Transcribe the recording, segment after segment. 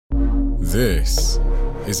This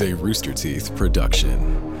is a Rooster Teeth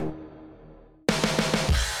production.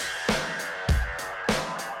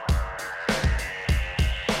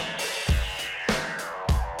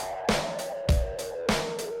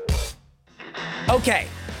 Okay.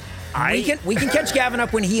 We can catch Gavin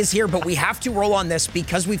up when he is here, but we have to roll on this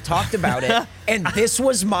because we've talked about it. And this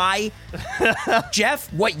was my...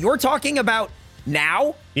 Jeff, what you're talking about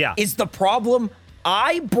now is the problem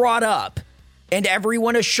I brought up and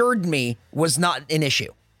everyone assured me was not an issue.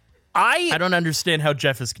 I don't understand how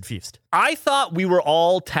Jeff is confused. I thought we were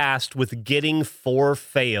all tasked with getting four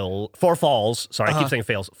falls. Sorry, I keep saying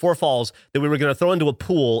fails. 4 falls that we were going to throw into a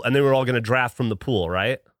pool, and then we were all going to draft from the pool,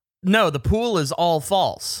 right? No, the pool is all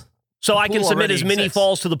falls. So I can submit as many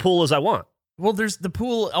falls to the pool as I want. Well, there's the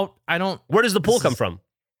pool. Where does the pool come from?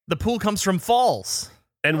 The pool comes from falls.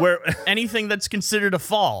 And where? Anything that's considered a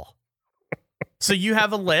fall. So you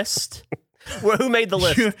have a list. Well, who made the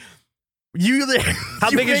list? How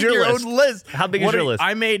big is your list? Own list? How big is your list?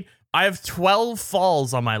 I have 12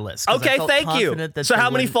 falls on my list. Okay, thank you. So how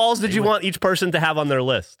many falls did you want each person to have on their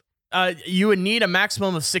list? You would need a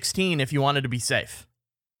maximum of 16 if you wanted to be safe.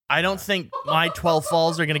 I don't think my 12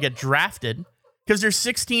 falls are going to get drafted because there's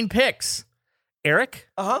 16 picks. Eric?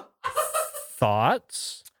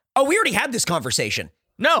 Thoughts? Oh, we already had this conversation.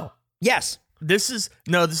 No. Yes. This is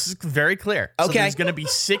very clear. Okay. So there's going to be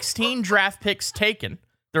 16 draft picks taken.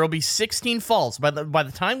 There will be 16 falls by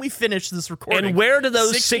the time we finish this recording. And where do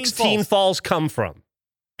those 16 falls come from?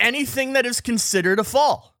 Anything that is considered a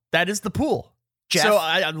fall. That is the pool. Jeff, so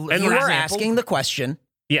you are asking the question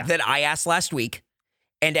that I asked last week,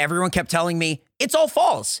 and everyone kept telling me, it's all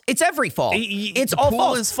falls. It's every fall. It's all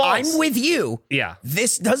falls. Is false. I'm with you. Yeah.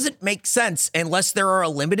 This doesn't make sense unless there are a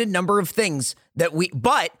limited number of things that we...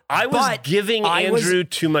 I was giving Andrew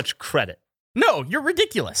too much credit. No, you're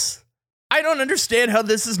ridiculous. I don't understand how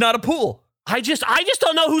this is not a pool. I just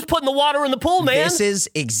don't know who's putting the water in the pool, man. This is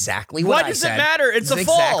exactly what I said. What does it matter? It's a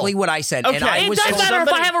fall. Exactly what I said. Okay. And I it was does matter if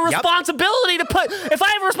I have a responsibility to put... If I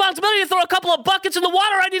have a responsibility to throw a couple of buckets in the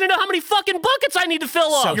water, I need to know how many fucking buckets I need to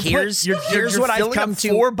fill up. So here's what I've come to.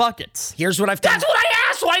 4 buckets. Here's what I've come to. That's what I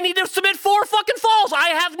asked. So I need to submit 4 fucking falls. I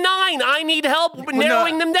have 9. I need help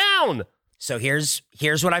narrowing them down. So here's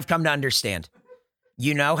what I've come to understand.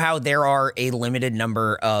 You know how there are a limited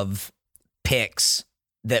number of picks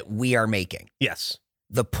that we are making? Yes.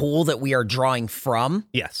 The pool that we are drawing from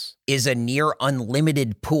is a near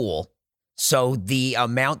unlimited pool. So the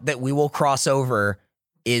amount that we will cross over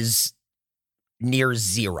is near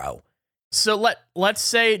 0. So let's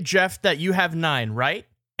say, Jeff, that you have 9, right?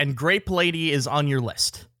 And Grape Lady is on your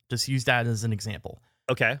list. Just use that as an example.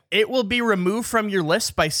 Okay. It will be removed from your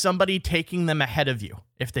list by somebody taking them ahead of you,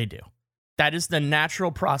 if they do. That is the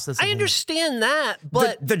natural process. I understand that,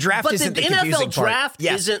 but the draft isn't the NFL draft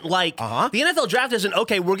part. isn't like the NFL draft isn't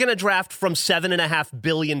okay. We're going to draft from 7.5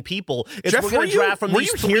 billion people. It's Jeff, we're going to draft from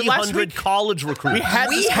these 300 college recruits. We had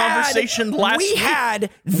this conversation last week. We had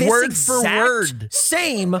this word for word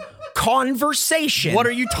same conversation. What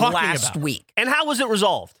are you talking last about? week? And how was it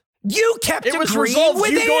resolved? You kept it was agreeing resolved.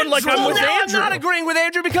 with You Andrew. going like I'm with Andrew. I'm not agreeing with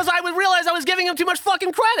Andrew because I would realize I was giving him too much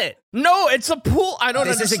fucking credit. No, it's a pool. I don't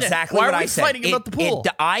understand. This is exactly Why what are we I said. fighting about the pool?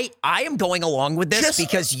 I am going along with this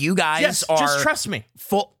because you guys are... Just trust me.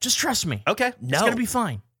 Just trust me. Okay. No. It's going to be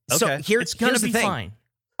fine. So okay. Here's the thing. Fine.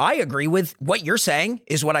 I agree with what you're saying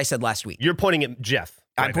is what I said last week. You're pointing at Jeff.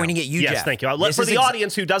 I'm pointing at you, Jeff. Jeff. Thank you. For the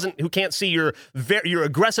audience who can't see your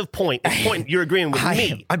aggressive point, you're agreeing with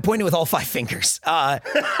me. I'm pointing with all 5 fingers.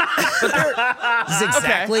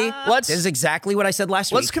 This is exactly what I said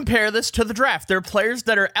last week. Let's compare this to the draft. There are players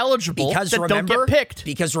that are eligible that don't get picked.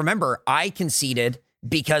 Because remember, I conceded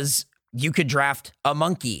because you could draft a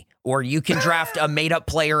monkey or you can draft a made-up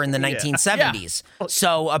player in the 1970s. Yeah.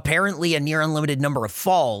 So apparently a near unlimited number of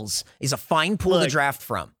falls is a fine pool to draft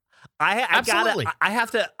from. Absolutely.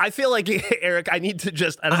 I feel like, Eric, I need to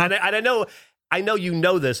just, and I know you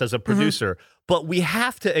know this as a producer, but we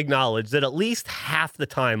have to acknowledge that at least half the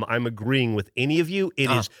time I'm agreeing with any of you, it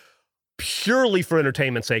is purely for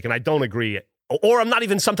entertainment's sake, and I don't agree, or I'm not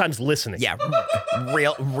even sometimes listening. Yeah,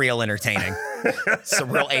 real entertaining. Some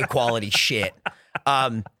real A-quality shit.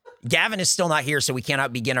 Gavin is still not here, so we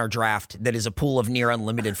cannot begin our draft that is a pool of near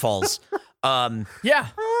unlimited falls. Yeah.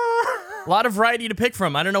 A lot of variety to pick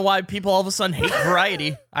from. I don't know why people all of a sudden hate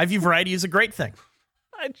variety. I view variety as a great thing.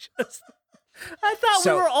 I thought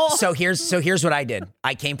we were all... So here's what I did.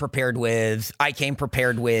 I came prepared with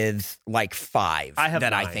like 5 I have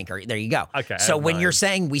that 9. I think are... There you go. Okay. So when you're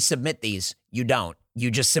saying we submit these, you don't. You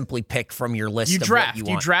just simply pick from your list You of draft. what you You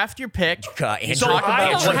want. draft your pick. And Talk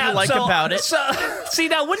about what you like about it. See,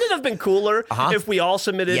 now, wouldn't it have been cooler if we all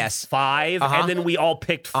submitted 5 and then we all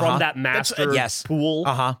picked from that master pool?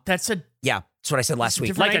 That's a that's what I said last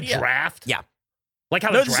week. Like idea. a draft? Yeah. Like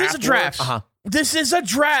how No, a draft this is a draft. works? This is a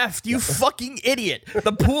draft, you fucking idiot.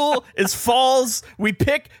 The pool is falls. We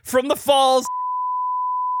pick from the falls.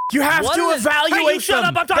 You have What to is- evaluate Hey, you shut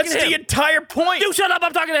them. up, I'm talking That's to the him. entire point. You shut up,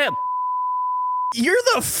 I'm talking to him. You're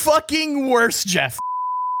the fucking worst, Jeff.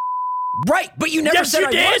 Right, but you never Yes, said you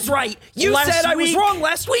I did. was right. You Last said I was week. wrong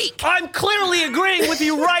last week. I'm clearly agreeing with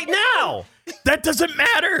you right now. That doesn't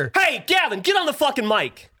matter. Hey, Gavin, get on the fucking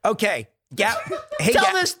mic. Okay. Hey,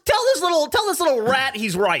 Tell this little rat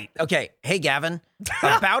he's right. Okay. Hey, Gavin.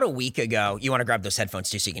 About a week ago, you want to grab those headphones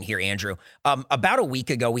too so you can hear Andrew. About a week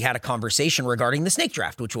ago, we had a conversation regarding the snake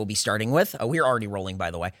draft, which we'll be starting with. We're already rolling, by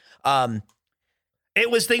the way.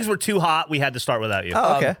 Things were too hot. We had to start without you.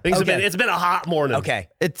 Oh, okay. It's been a hot morning. Okay.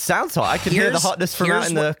 It sounds hot. I can hear the Here's- hotness from out here's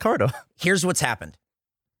in the corridor. Here's what's happened.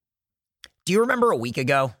 Do you remember a week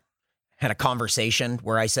ago, had a conversation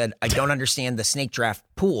where I said, I don't understand the snake draft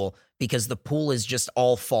pool because the pool is just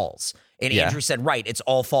all falls. And Yeah. Andrew said, right, it's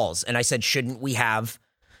all falls. And I said, shouldn't we have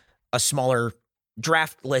a smaller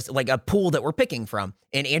draft list, like a pool that we're picking from?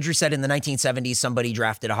 And Andrew said in the 1970s, somebody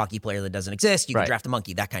drafted a hockey player that doesn't exist. You can Right. draft a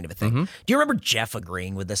monkey, that kind of a thing. Do you remember Jeff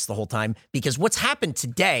agreeing with this the whole time? Because what's happened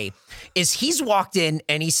today is he's walked in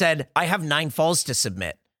and he said, I have 9 falls to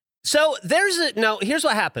submit. So here's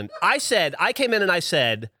what happened. I came in and I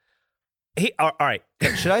said, all right.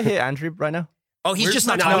 Should I hear Andrew right now? Oh, he's just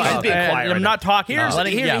not no, talking. he's being quiet right I'm now. not talking. Here's, I'm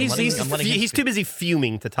letting- here- yeah, I'm he's, letting- he's, I'm letting him he's speak. too busy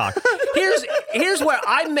fuming to talk. Here's where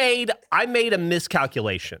I made a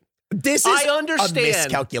miscalculation. This is I understand a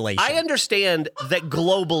miscalculation. I understand that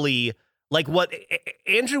globally, like what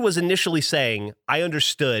Andrew was initially saying, I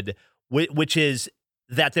understood, which is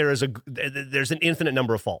that there's an infinite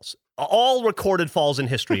number of falls. All recorded falls in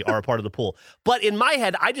history are a part of the pool. But in my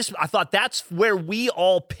head, I thought that's where we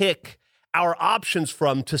all pick our options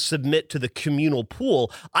from to submit to the communal pool.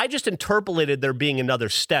 I just interpolated there being another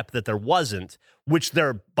step that there wasn't, which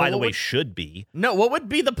there, by the way, should be. No, what would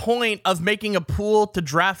be the point of making a pool to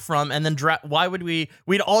draft from and then draft? Why would we'd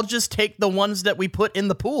all just take the ones that we put in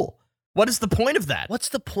the pool? What is the point of that? What's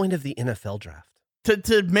the point of the NFL draft? To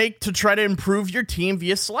try to improve your team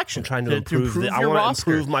via selection. I'm trying to improve your I want to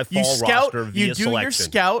roster. improve my fall You scout, roster via you do selection. your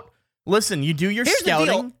scout. Listen, you do your Here's the deal.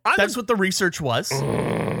 scouting. That's what the research was.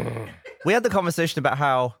 We had the conversation about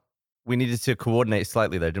how we needed to coordinate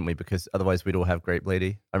slightly, though, didn't we? Because otherwise we'd all have Grape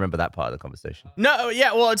Lady. I remember that part of the conversation. No,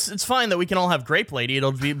 yeah, well, it's fine that we can all have Grape Lady.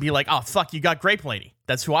 It'll be like, oh, fuck, you got Grape Lady.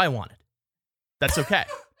 That's who I wanted. That's okay.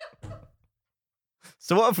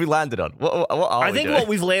 So what have we landed on? What are I we think doing? what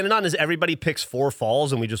we've landed on is everybody picks 4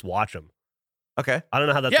 falls and we just watch them. Okay. I don't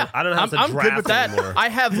know how that's. Yeah, I don't know how that's a I'm draft good with that. anymore. I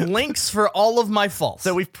have links for all of my faults.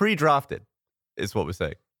 So we've pre-drafted, is what we're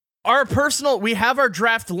saying. We have our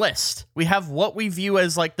draft list. We have what we view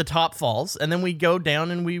as like the top falls, and then we go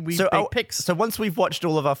down and we make picks. So once we've watched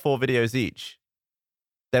all of our 4 videos each,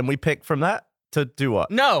 then we pick from that to do what?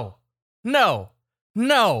 No.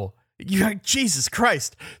 Jesus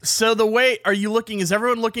Christ. So is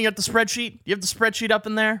everyone looking at the spreadsheet? You have the spreadsheet up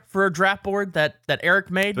in there for a draft board that Eric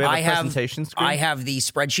made? Do we have a presentation screen? I have the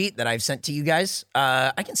spreadsheet that I've sent to you guys.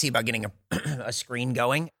 I can see about getting a screen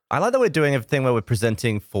going. I like that we're doing a thing where we're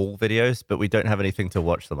presenting full videos, but we don't have anything to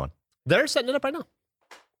watch them on. They're setting it up right now.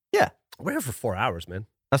 Yeah. We're here for 4 hours, man.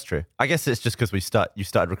 That's true. I guess it's just because you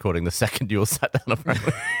started recording the second you all sat down,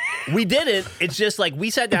 apparently. We didn't. It's just like we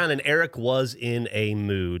sat down and Eric was in a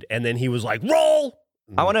mood, and then he was like, "Roll."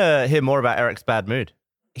 I want to hear more about Eric's bad mood.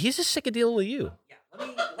 He's just sick of dealing with you. Yeah,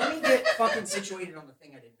 let me get fucking situated on the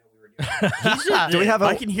thing I didn't know we were doing. Do we have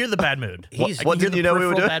I can hear the bad mood. What didn't you know we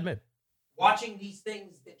were doing? Bad mood. Watching these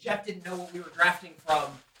things that Jeff didn't know what we were drafting from.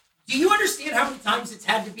 Do you understand how many times it's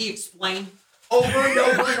had to be explained over and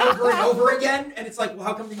over and over and over again? And it's like, well,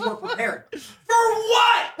 how come you weren't prepared? For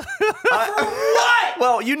what? For what?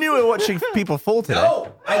 Well, you knew we were watching people fall today.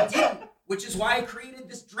 No, I didn't. Which is why I created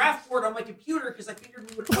this draft board on my computer, because I figured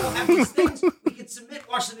we would all have these things we could submit,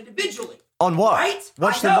 watch them individually. On what? Right?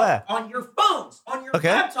 Watch I them know, where? on your phones, on your Okay.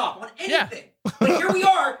 laptop, on anything. But here we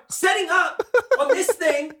are, setting up on this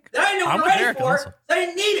thing that I didn't know we I'm were with ready Eric for, also. so I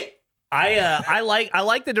didn't need it. I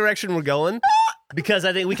like the direction we're going because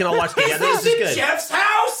I think we can all watch Is together. this This is in good. Jeff's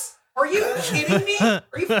house? Are you kidding me? Are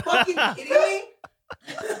you fucking kidding me?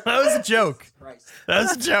 That was a joke. Christ. That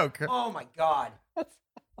was a joke. Oh my God.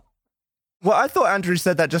 Well, I thought Andrew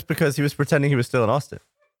said that just because he was pretending he was still in Austin.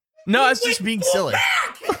 No, it's just being silly.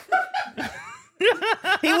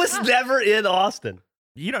 He was never in Austin.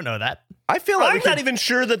 You don't know that. I feel like I'm not even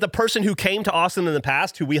sure that the person who came to Austin in the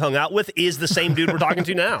past, who we hung out with, is the same dude we're talking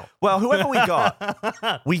to now. Well, whoever we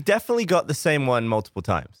got, we definitely got the same one multiple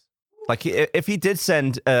times. Like, if he did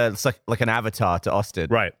send like an avatar to Austin,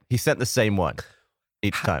 right? He sent the same one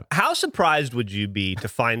each time. How surprised would you be to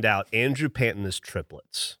find out Andrew Panton is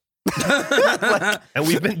triplets? And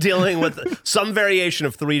we've been dealing with some variation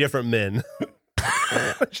of 3 different men.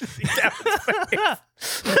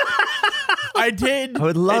 I did. I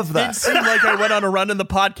would love that. It did seem like I went on a run in the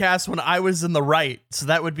podcast when I was in the right, so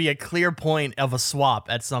that would be a clear point of a swap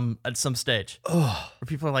at some stage. Where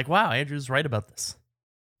people are like, "Wow, Andrew's right about this."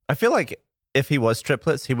 I feel like if he was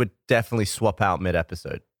triplets, he would definitely swap out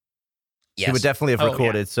mid-episode. Yes. He would definitely have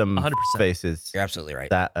recorded some 100%. faces. You're absolutely right.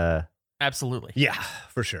 That Absolutely. Yeah,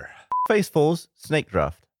 for sure. face falls snake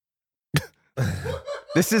draft.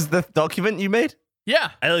 This is the document you made?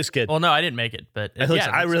 Yeah. It looks good. Well, no, I didn't make it, but It looks,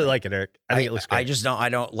 I really like it, Eric. I think it looks good. I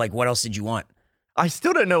don't like, what else did you want? I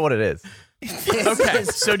still don't know what it is. Okay,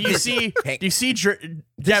 so do you see, Gavin, do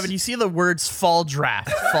you see the words falls draft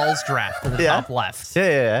to the top left?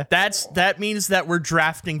 Yeah. That means that we're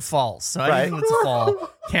drafting falls. So anything that's a fall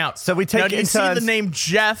counts. So we take now, it do you in see turns. the name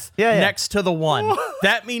Jeff next to the 1?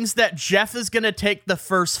 That means that Jeff is going to take the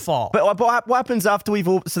first fall. But what happens after we've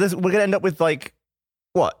all... So we're going to end up with, like,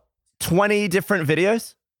 what, 20 different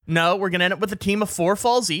videos? No, we're going to end up with a team of 4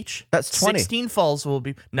 falls each. That's 20. 16 falls will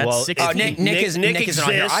be... That's 16. Nick isn't on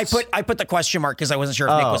here. I put the question mark because I wasn't sure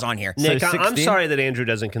if Nick was on here. Nick, So I'm 16? sorry that Andrew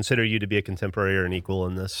doesn't consider you to be a contemporary or an equal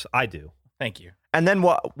in this. I do. Thank you. And then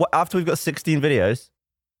what? After we've got 16 videos,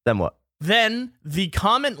 then what? Then the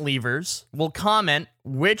comment leavers will comment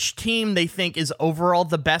which team they think is overall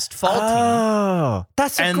the best fall team. Oh,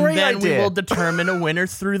 that's a And great then idea. we will determine a winner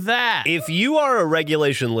through that. If you are a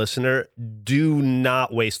regulation listener, do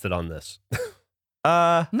not waste it on this.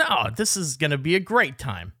 No, this is going to be a great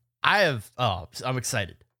time. I'm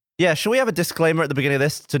excited. Yeah, should we have a disclaimer at the beginning of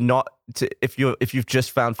this if you've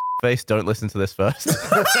just found face, don't listen to this first.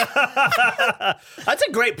 That's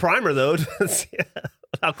a great primer, though.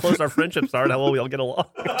 How close our friendships are and how well we all get along.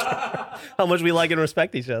 How much we like and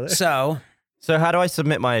respect each other. So how do I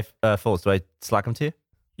submit my falls? Do I Slack them to you?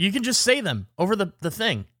 You can just say them over the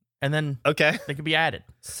thing, and then Okay. they can be added.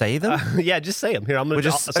 Say them? Yeah, just say them. Here, I'm gonna.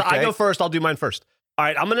 Just- so I okay. go first. I'll do mine first. All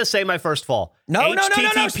right, I'm gonna say my first fall. No, stop.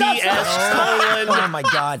 Oh my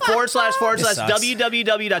God. / This sucks.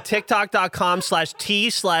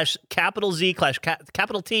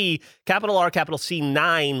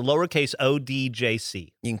 www.tiktok.com/T/C_T_R_C9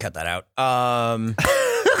 You can cut that out.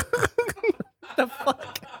 The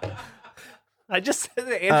fuck? I just said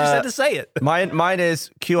that. Andrew said to say it. Mine is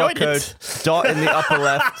QR I code didn't. dot in the upper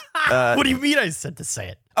left. What do you mean I said to say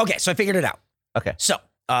it? Okay, so I figured it out. Okay. So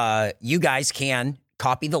you guys can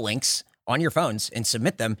copy the links on your phones and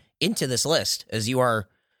submit them into this list as you are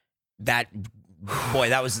that. Boy,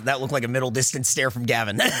 that looked like a middle distance stare from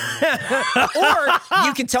Gavin. Or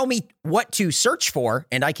you can tell me what to search for,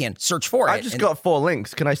 and I can search for it. I just got 4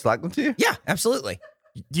 links. Can I Slack them to you? Yeah, absolutely.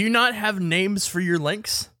 Do you not have names for your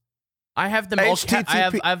links? I have them all.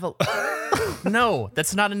 No,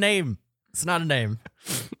 that's not a name. It's not a name.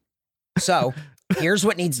 So here's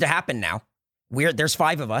what needs to happen now. There's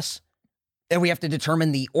 5 of us, and we have to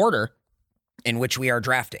determine the order in which we are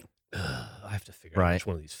drafting. I have to figure out Right. which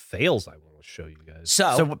one of these fails I want to show you guys.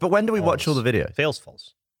 So, but when do we watch all the videos? Fails,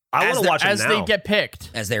 falls. I want to watch them as now. they get picked.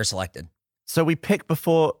 As they're selected. So we pick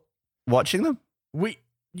before watching them?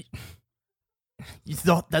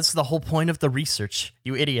 That's the whole point of the research,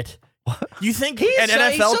 you idiot. You think He's an so-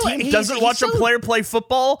 NFL he's so- team he's- doesn't he's watch a so player play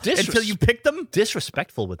football disres- until you pick them?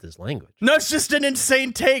 Disrespectful with his language. No, it's just an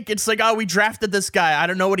insane take. It's like, oh, we drafted this guy. I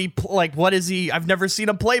don't know what what is he? I've never seen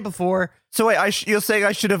him play before. So wait, you're saying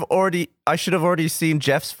I should have already seen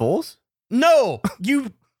Jeff's falls? No,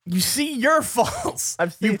 you see your falls.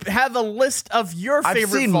 You have a list of your I've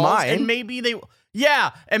favorite seen falls, mine. and maybe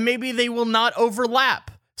they will not overlap.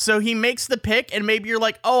 So he makes the pick, and maybe you're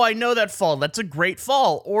like, oh, I know that fall. That's a great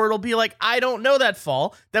fall. Or it'll be like, I don't know that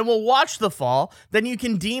fall. Then we'll watch the fall. Then you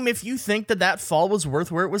can deem if you think that fall was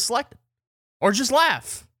worth where it was selected. Or just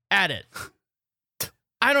laugh at it.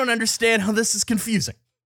 I don't understand how this is confusing.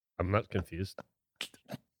 I'm not confused.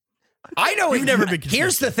 I know. You've never been confused.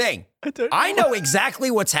 Here's the thing. I know exactly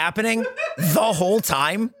what's happening the whole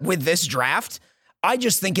time with this draft. I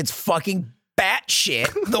just think it's fucking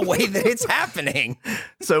batshit the way that it's happening.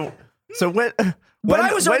 So when? But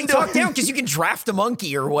I was already talked down because you can draft a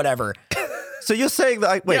monkey or whatever. So you're saying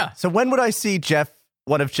that? Yeah. So when would I see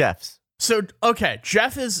one of Jeff's? So, okay,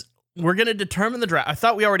 we're going to determine the draft. I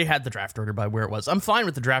thought we already had the draft order by where it was. I'm fine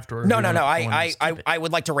with the draft order. No. I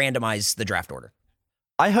would like to randomize the draft order.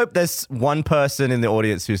 I hope there's one person in the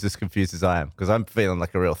audience who's as confused as I am, because I'm feeling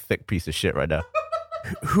like a real thick piece of shit right now.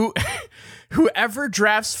 Whoever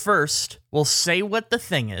drafts first will say what the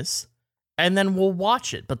thing is, and then we'll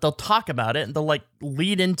watch it. But they'll talk about it and they'll like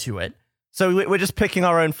lead into it. So we're just picking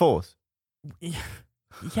our own falls.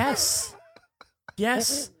 Yes.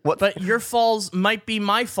 Yes. What? But your falls might be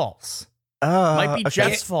my falls. Might be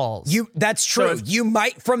Jeff's falls. That's true. So- you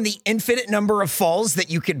might, from the infinite number of falls that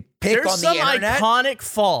you could pick There's on the some internet. iconic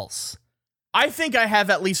falls. I think I have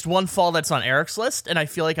at least one fall that's on Eric's list, and I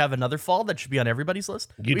feel like I have another fall that should be on everybody's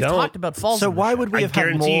list. You We've don't. talked about falls. So on the why show. would we I have had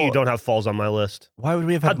guarantee more? you don't have falls on my list. Why would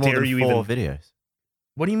we have How had more dare than you 4 even- videos?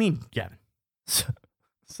 What do you mean, Gavin?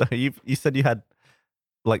 So you said you had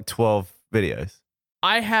like 12 videos,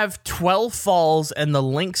 I have 12 falls and the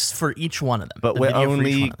links for each one of them. but the we're video for each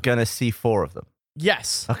only one of them. gonna see 4 of them.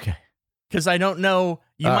 Yes, Okay. because I don't know.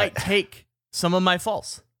 You All might right. take some of my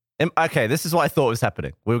falls. Okay, this is what I thought was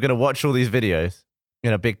happening. We were gonna watch all these videos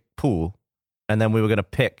in a big pool, and then we were gonna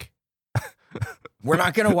pick. We're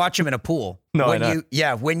not going to watch them in a pool. No, when I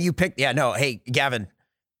know. when you pick, no, hey, Gavin,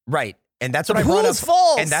 right. And that's what I The brought up. pool's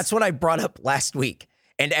false. And that's what I brought up last week.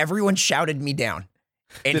 And everyone shouted me down.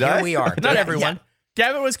 And Did here I? we are. Not Yeah, everyone. yeah.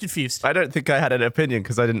 Gavin was confused. I don't think I had an opinion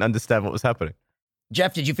because I didn't understand what was happening.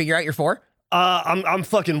 Jeff, did you figure out your 4? I'm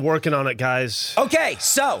fucking working on it, guys. Okay,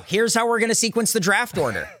 so here's how we're going to sequence the draft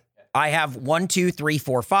order. I have 1, 2, 3,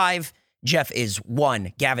 4, 5. Jeff is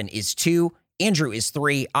 1. Gavin is 2. Andrew is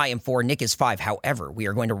 3. I am 4. Nick is 5. However, we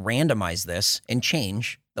are going to randomize this and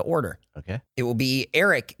change the order. Okay. It will be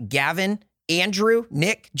Eric, Gavin, Andrew,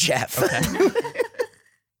 Nick, Jeff.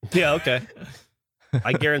 Yeah, okay.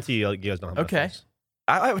 I guarantee you guys don't have my Okay.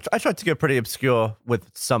 falls. I tried to go pretty obscure with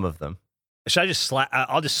some of them. Should I just slack?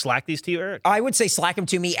 I'll just slack these to you, Eric. I would say slack them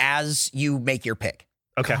to me as you make your pick.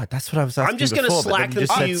 Okay. God, that's what I was asking. I'm just gonna before, but slack then them you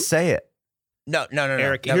just to said you. say it. No.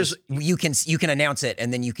 Eric, That was- you can announce it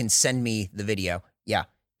and then you can send me the video. Yeah.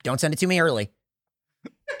 Don't send it to me early.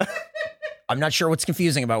 I'm not sure what's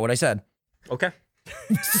confusing about what I said. Okay.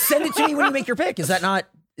 Send it to me when you make your pick.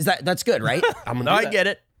 That's good, right? I'm gonna No, do I that. get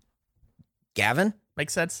it. Gavin,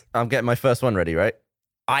 Makes sense. I'm getting my first one ready, right?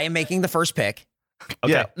 I am making the first pick.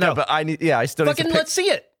 Okay. Yeah. No, go. but I still need Fucking to pick. let's see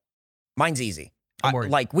it. Mine's easy. I'm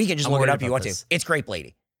worried. Like we can just I'm look it worried up if you about want this. to. It's Grape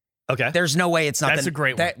Lady. Okay. There's no way it's not. That's a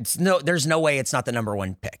great one. There's no way it's not the number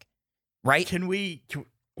 1 pick, right?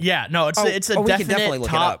 Yeah, no, it's a we can definite definitely look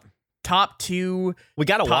it top up. top 2, We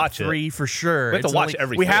gotta top watch 3 for sure. We have to It's watch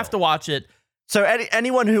every We have fail. to watch it. So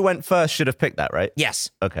anyone who went first should have picked that, right? Yes.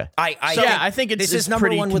 Okay. I think this it's is number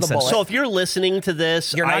pretty 1 with a consensus. bullet. So if you're listening to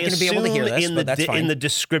this, You're not I gonna be able to hear assume this, in but that's in fine. the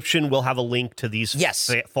description we'll have a link to these Yes.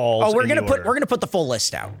 falls. Oh, we're in gonna the put order. the full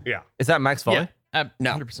list out. Yeah. Is that Max Volley? Yeah,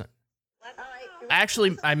 No. 100%.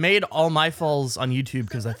 Actually, I made all my falls on YouTube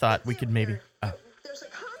because I thought we could maybe. There's a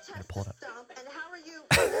contest pull it up. stump, and how are you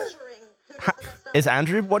measuring who does the stump? Is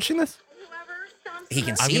Andrew watching this? Whoever stumps He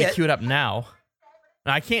can I'm see gonna it. cue it up now.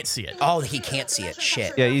 I can't see it. Oh, he can't see it.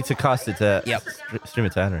 Shit. Yeah, you need to cast it to Yep. stream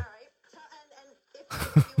it to Andrew.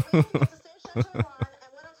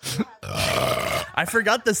 I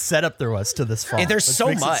forgot the setup there was to this fall. Yeah, there's which so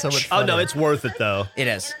makes it much. Oh no, funnier. it's worth it though. It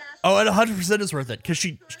is. Oh, it 100% is worth it because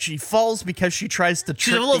she falls because she tries to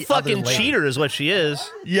She's trick a little the other fucking lady. cheater, is what she is.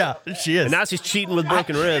 Yeah, she is. And now she's cheating with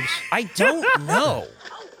broken ribs. I don't know.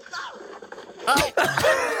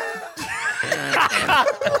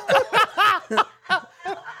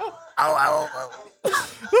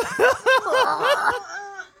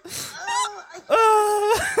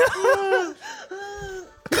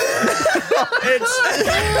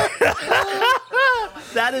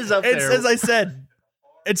 That is up It's there. as I said,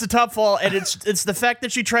 it's a top fall, and it's the fact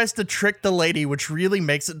that she tries to trick the lady, which really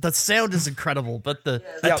makes it. The sound is incredible, but the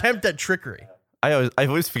attempt at trickery, I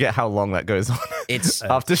always forget how long that goes on. It's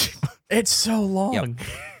After she. it's so long.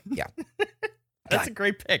 yeah. That's a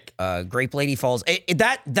great pick. Grape Lady Falls.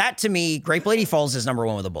 That to me, Grape Lady Falls is number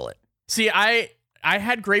 1 with a bullet. See, I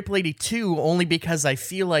had Grape Lady 2 only because I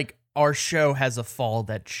feel like our show has a fall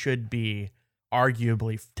that should be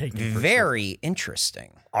arguably taken. for sure. Very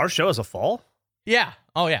interesting. Our show is a fall. Yeah.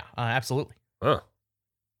 Oh yeah. Absolutely. Huh.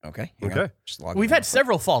 Okay. hang Okay. on. Just log We've in. had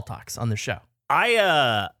several fall talks on the show. I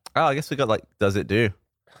Oh, I guess we got like, does it do?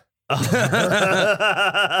 That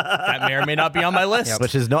may or may not be on my list.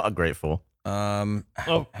 Which is not a great fall.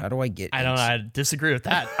 Oh, How do I get? I don't know. I disagree with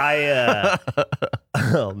that.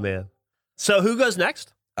 Oh man. So who goes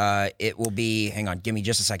next? It will be. Hang on. Give me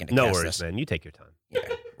just a second to No cast worries, this. man. You take your time. Yeah.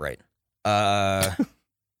 Right. I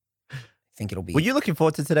think it'll be. Were you looking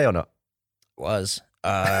forward to today or not? Was.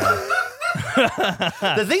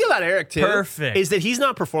 The thing about Eric too Perfect. is that he's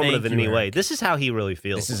not performative Thank in you, any way. Eric. This is how he really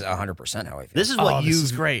feels. This is 100% how I feel. This is what this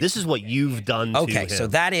is great. This is what you've done. to Okay, him. so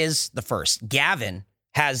that is the first. Gavin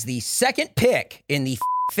has the second pick in the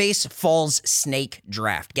Face Falls Snake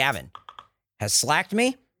draft. Gavin has slacked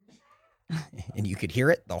me, and you could hear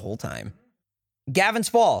it the whole time. Gavin's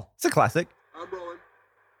fall. It's a classic.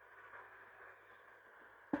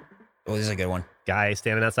 Oh, this is a good one. guy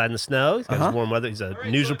standing outside in the snow. He's got his warm weather. He's a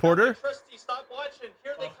news reporter. Trusty stopwatch, and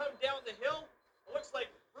here they come down the hill. It looks like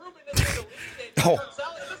Ruben is in the lead, and Oh. turns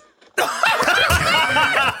out this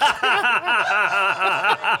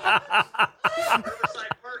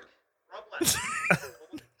Riverside Park. Rob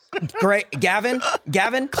Left. Great.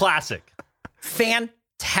 Gavin, Classic. fantastic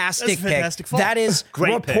That's a pick. fantastic fall. That is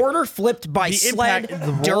Great pick. reporter flipped by The sled impact,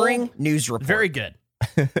 the role, during news report. Very good.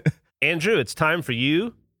 Andrew, it's time for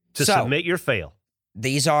you to So- submit your fail.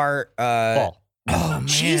 These are Ball. oh man.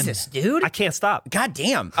 Jesus, dude. I can't stop. God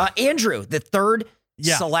damn. Andrew, the third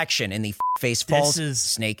Yeah. selection in the Face Falls is-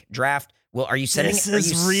 Snake draft. Well, are you sending This it? Are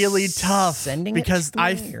is you really tough Sending because it to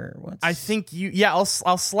I me, th- or what's- I think you. Yeah, I'll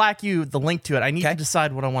slack you the link to it. I need Okay. to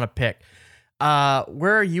decide what I want to pick.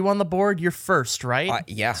 Where are you on the board? You're first, right?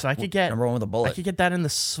 yeah. So I could get number one with a bullet. I could get that in the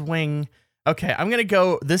swing. Okay, I'm gonna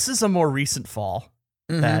go. This is a more recent fall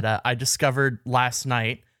Mhm. that I discovered last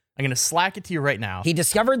night. I'm gonna slack it to you right now. He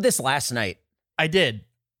discovered this last night. I did.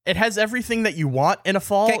 It has everything that you want in a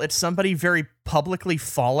fall. Okay. It's somebody very publicly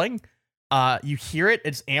falling. You hear it.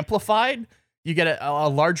 It's amplified. You get a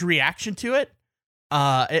large reaction to it.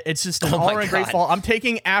 It's just an Oh my all-around great God. fall. I'm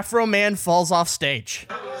taking Afro Man falls off stage.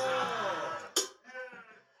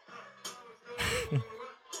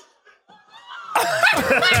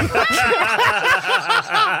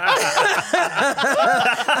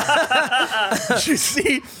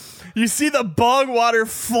 You see the bog water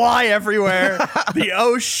fly everywhere. The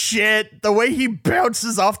oh shit, the way he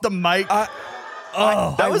bounces off the mic. That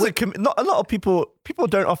was not a lot of people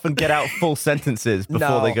don't often get out full sentences before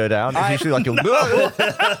No. they go down. It's usually like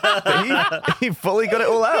he fully got it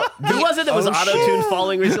all out. Who was it that was auto-tune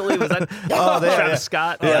falling recently? Was that Travis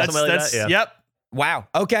Scott? Yeah, something like that. Yeah. Yep. Wow.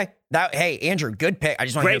 Okay. Hey, Andrew, good pick. I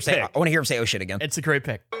just want to hear him Great say. pick. I want to hear him say "oh shit" again. It's a great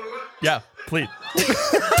pick. Yeah, please.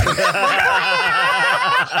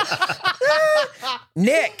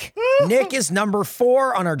 Nick is number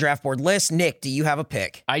 4 on our draft board list. Nick, do you have a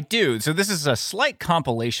pick? I do. So this is a slight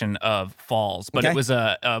compilation of falls, but Okay. it was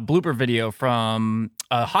a blooper video from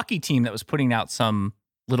a hockey team that was putting out some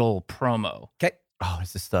little promo. Okay. Oh,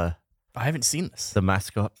 is this the I haven't seen this.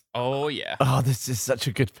 mascot? Oh, yeah. Oh, this is such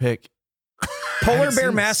a good pick. Polar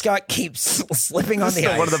bear mascot keeps slipping on This the is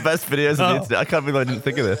ice. one of the best videos on the internet. I can't believe I didn't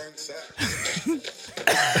think of this.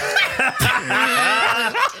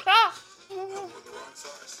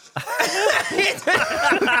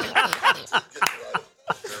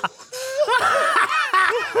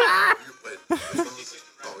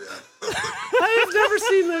 I have never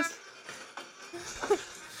seen this.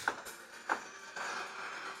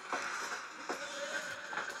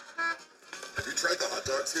 Have you tried the hot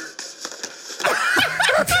dogs here?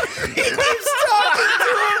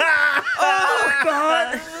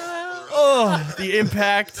 Oh, the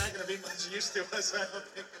impact. Not gonna be much use to us, I don't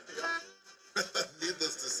think.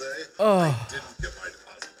 Needless to say, Oh, didn't get my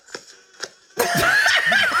deposit.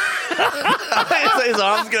 His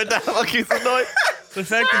arms go down like he's annoyed. the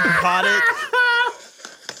fact that you caught it.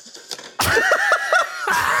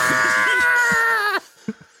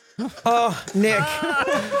 Oh, Nick.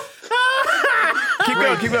 Keep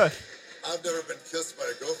going, keep going. I've never been kissed by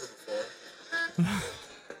a gopher before.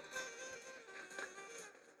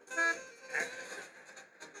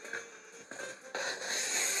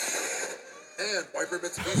 And Viper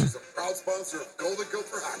Mitsubishi is a proud sponsor of Golden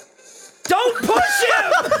Gopher Hockey. Don't push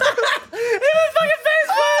him!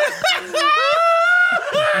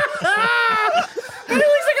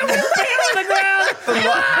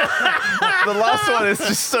 The last one is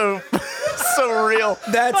just so real.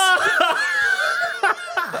 That's.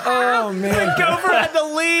 Oh man, Gopher had to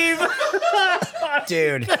leave.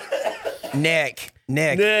 dude. Nick,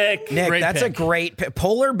 Great that's a pick. great pick.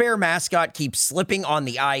 Polar bear mascot keeps slipping on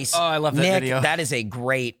the ice. Oh, I love that Nick, video. That's a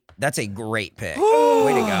great pick.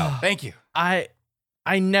 Way to go. Thank you. I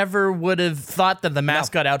never would have thought that the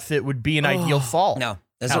mascot outfit would be an ideal fall. No,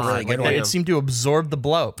 that's a really good one. It seemed to absorb the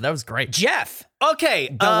blow. That was great. Jeff, Okay,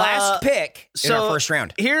 the last pick in our first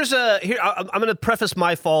round. I'm going to preface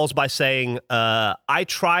my falls by saying I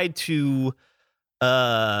tried to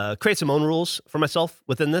create some own rules for myself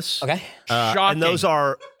within this. Okay. Shocking. And those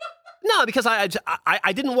are no, because I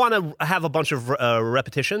didn't want to have a bunch of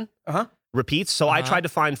repetition. Uh-huh. repeats. So I tried to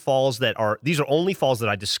find falls these are only falls that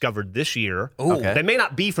I discovered this year. Ooh. Okay. They may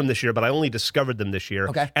not be from this year, but I only discovered them this year.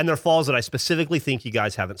 Okay. And they're falls that I specifically think you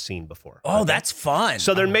guys haven't seen before. Oh, that's fun.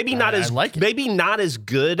 So they're maybe not as like it. maybe not as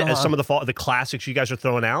good as some of the classics you guys are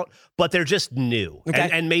throwing out, but they're just new. Okay.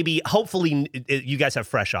 And maybe hopefully you guys have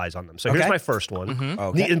fresh eyes on them. So here's Okay. my first one.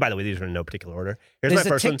 Okay. And by the way, these are in no particular order. Here's This my is a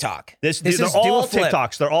first one. TikTok. These This are is do a all flip.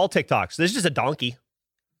 TikToks. They're all TikToks. This is just a donkey.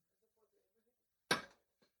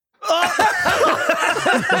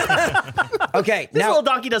 Okay, This now little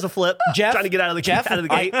donkey does a flip, Jeff, trying to get out of the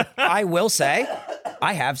gate. I will say,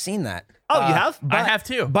 I have seen that. Oh, you have? I have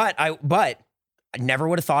too. But I never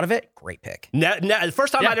would have thought of it. Great pick. The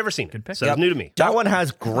first time Yeah. I'd ever seen it. Good pick. So it's new to me. That one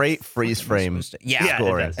has great freeze frame Yeah, Yeah, it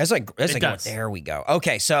scoring. does. That's like It one. does. There we go.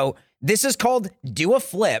 Okay, so this is called Do a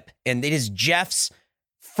Flip, and it is Jeff's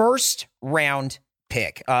first round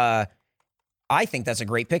pick. I think that's a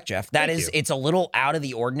great pick, Jeff. It's a little out of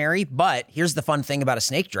the ordinary, but here's the fun thing about a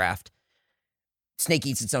snake draft. Snake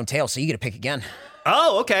eats its own tail, so you get to pick again.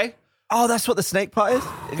 Oh, okay. Oh, that's what the snake part is?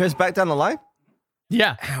 It goes back down the line?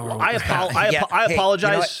 Yeah. I Yeah. Hey, apologize.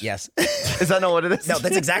 you know what? Yes. Is that not what it is? No,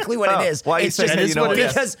 that's exactly what it is. Why are you It's saying just that you know what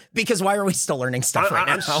it is? because why are we still learning stuff right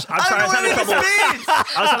now? I'm sorry. I was having trouble.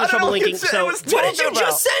 I was having trouble linking. So What did you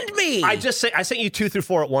just send me? I sent you 2 through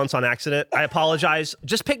 4 at once on accident. I apologize.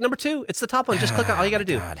 Just pick number 2. It's the top one. Just click on all you got to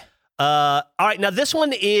do. God. All right. Now this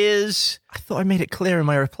one is. I thought I made it clear in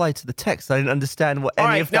my reply to the text. I didn't understand what All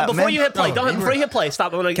any right. of Now that before meant. you hit play, before you hit play,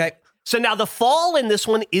 stop. Okay. So now the fall in this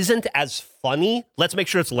one isn't as funny. Let's make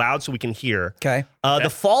sure it's loud so we can hear. Okay. The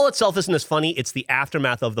fall itself isn't as funny. It's the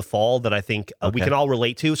aftermath of the fall that I think we can all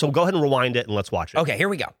relate to. So go ahead and rewind it and let's watch it. Okay, here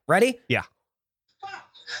we go. Ready? Yeah.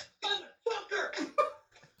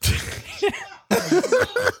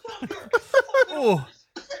 Oh.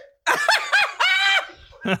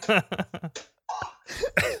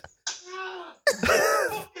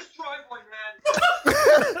 This driveway, man.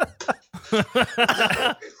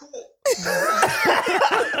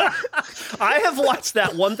 I have watched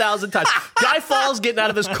that 1,000 times. Guy falls getting out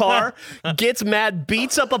of his car, gets mad,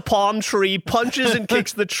 beats up a palm tree, punches and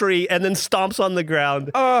kicks the tree, and then stomps on the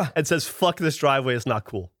ground and says, "Fuck this driveway, it's not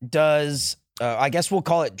cool." Does I guess we'll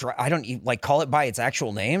call it I don't call it by its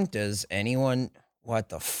actual name. Does anyone what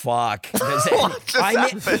the fuck?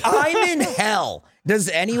 I'm in hell. Does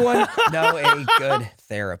anyone know a good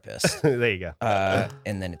therapist? There you go.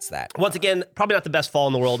 And then it's that. Once again, probably not the best fall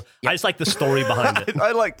in the world. I just like the story behind it.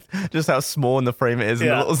 I like just how small in the frame it is in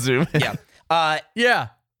the Yeah. little zoom. Yeah. Yeah.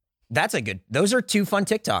 That's a good. Those are 2 fun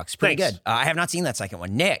TikToks. Pretty Thanks. good. I have not seen that second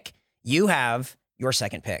one. Nick, you have your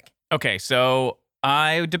second pick. Okay, so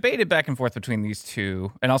I debated back and forth between these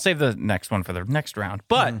two, and I'll save the next one for the next round.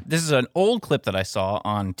 But this is an old clip that I saw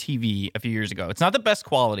on TV a few years ago. It's not the best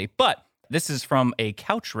quality, but this is from a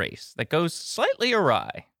couch race that goes slightly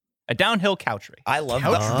awry. A downhill couch race. I love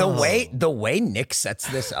the way Nick sets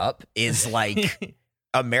this up is like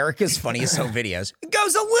America's Funniest Home Videos. It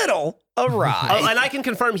goes a little awry. Oh, and I can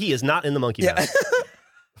confirm he is not in the monkey Yeah.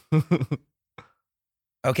 mouth.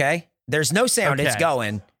 Okay. There's no sound. It's Okay.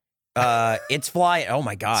 going. It's flying. Oh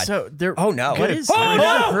my god. So there. Oh no. What is? Oh, I've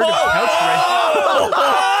never heard of couch race.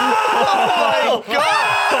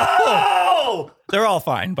 Oh! They're all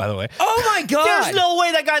fine, by the way. Oh my god. There's no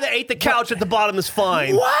way that guy that ate the couch at the bottom is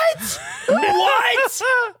fine. What? What?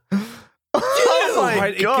 Oh my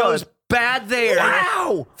Right, it God. goes bad there.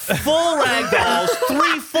 Wow. Full ragdolls,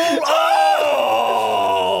 3 full.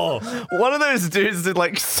 Oh! One of those dudes did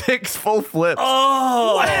like 6 full flips.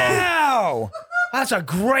 Oh! Wow. That's a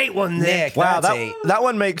great one, Nick. Nick, Wow, that's that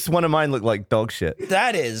one makes one of mine look like dog shit.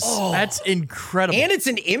 that is. That's incredible. And it's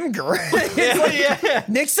an Imgur. It's like,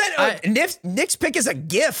 Nick said Nick's pick is a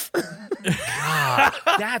GIF.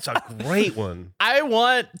 That's a great one. I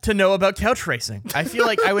want to know about couch racing. I feel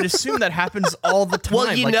like I would assume that happens all the time.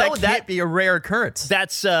 Well, you like, know, that can't be a rare occurrence.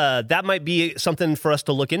 That's that might be something for us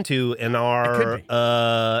to look into in our It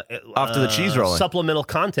could After the cheese rolling. supplemental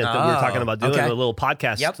content that we were talking about doing, okay. a little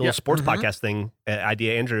podcast, Yep. a little sports podcast thing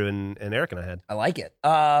idea Andrew and Eric and I had. I like it.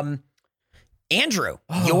 Andrew,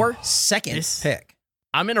 your second pick.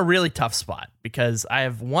 I'm in a really tough spot because I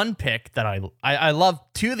have one pick that I love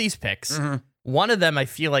 2 of these picks. One of them I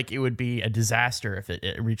feel like it would be a disaster if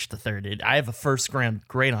it reached the third. I have a first round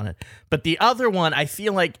grade on it. But the other one I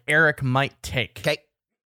feel like Eric might take. Okay.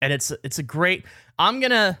 And it's a great. I'm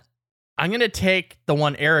gonna take the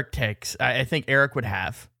one Eric takes. I think Eric would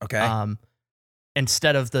have. Okay.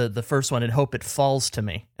 Instead of the first one and hope it falls to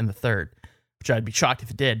me in the third, which I'd be shocked if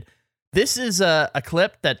it did. This is a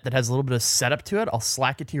clip that has a little bit of setup to it. I'll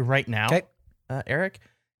slack it to you right now, Okay. Eric.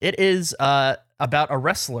 It is about a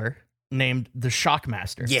wrestler named the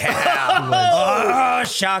Shockmaster. Yeah.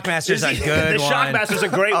 Shockmaster's a good The one. Shockmaster's a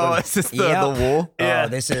great one. is this Yep. the wall? Yeah. Oh,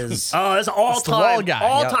 this is. Oh, that's all It's the wall time, guy.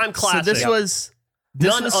 all time classic. So this was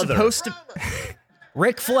None other. supposed to.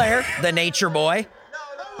 Ric Flair, the Nature Boy.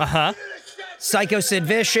 Uh-huh. Psycho Sid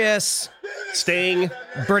Vicious. Sting.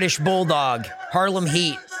 British Bulldog. Harlem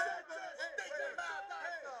Heat.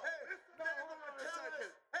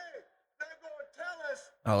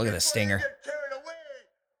 Oh, look at the stinger.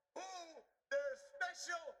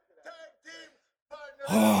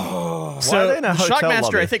 So they in a the hotel Shockmaster,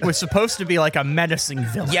 lobby? I think, was supposed to be like a menacing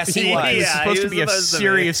villain. Yes, he was. He was Yeah, supposed he to was be a supposed to be.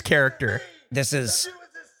 serious character. This is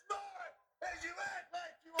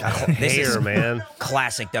Hair, man.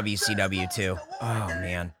 classic WCW too. Oh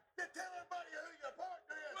man.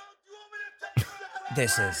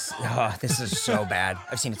 This is so bad.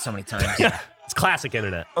 I've seen it so many times. It's classic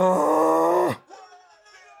internet. Oh,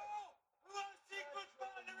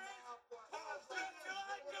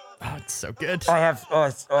 it's so good. I have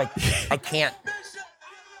it's like I can't.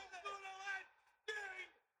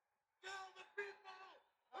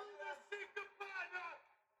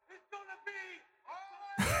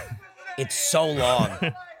 It's so long.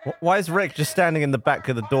 Why is Rick just standing in the back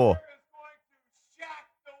of the door?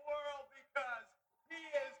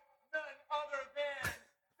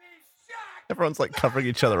 Everyone's like covering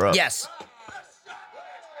each other up. Yes.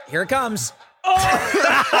 Here it comes.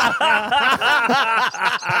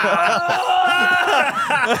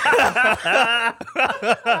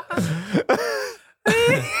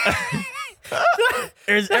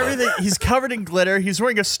 There's everything. He's covered in glitter. He's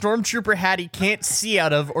wearing a stormtrooper hat he can't see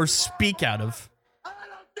out of or speak out of.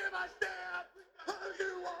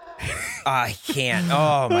 I can't.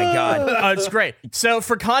 Oh my god. It's great. So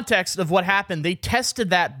for context of what happened, they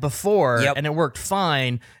tested that before Yep. and it worked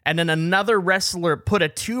fine. And then another wrestler put a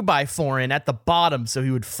 2x4 in at the bottom so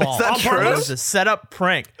he would fall. that true? It was a setup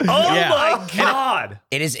prank. Oh my god!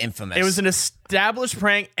 It is infamous. It was an established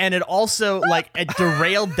prank, and it also it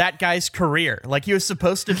derailed that guy's career. Like he was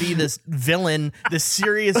supposed to be this villain, this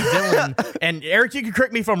serious villain. And Eric, you can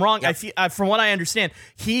correct me if I'm wrong. I feel, from what I understand,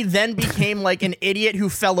 he then became like an idiot who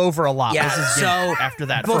fell over a lot. Yeah, was his so gimmick after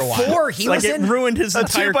that for a while. before he like was it in- ruined his A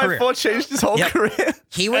entire career. 2x4 changed his whole Yep. career.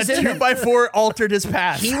 he A was in 2x4 altered his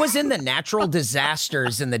path. he was in the Natural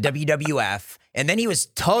Disasters in the WWF, and then he was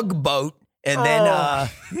Tugboat, and then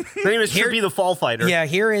Then he was Trippy the Fall Fighter. yeah,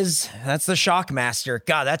 that's the Shockmaster.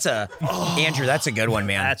 God, that's Andrew, that's a good one,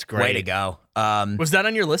 man. That's great. Way to go. Was that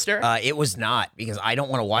on your list, Eric? It was not, because I don't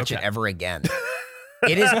want to watch it ever again.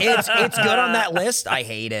 It's good on that list. I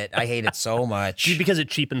hate it so much. Because it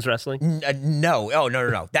cheapens wrestling No. Oh,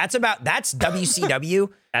 no. That's WCW.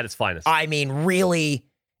 at its finest. I mean, really,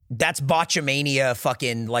 that's botchamania,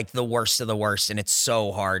 fucking like the worst of the worst, and it's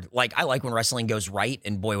so hard. Like, I like when wrestling goes right,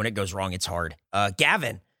 and boy, when it goes wrong, it's hard.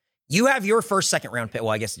 Gavin, you have your first second round pick. Well,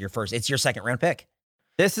 I guess it's your second round pick.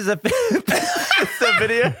 This is a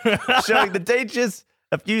video showing the dangers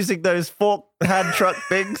of using those fork hand truck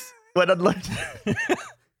things when unloaded.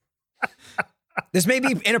 This may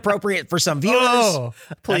be inappropriate for some viewers. Oh,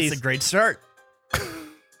 please. That's a great start.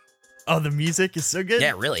 Oh, the music is so good. Yeah,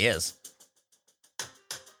 it really is.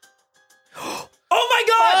 Oh my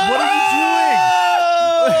God! What are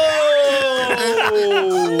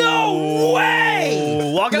you doing? No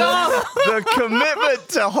way! Walk it off. The commitment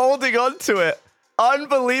to holding on to it.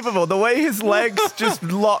 Unbelievable. The way his legs just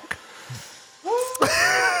lock.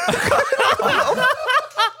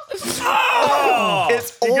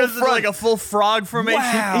 It's He all goes into front. like a full frog formation.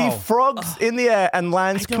 Wow. He frogs in the air and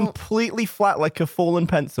lands I don't- completely flat like a fallen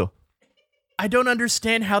pencil. I don't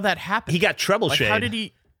understand how that happened. He got treble like, shade.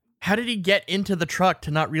 how did he get into the truck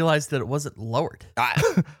to not realize that it wasn't lowered?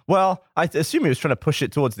 Well, I assume he was trying to push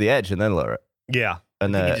it towards the edge and then lower it. Yeah.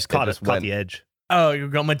 And I think he just caught went. the edge. Oh, you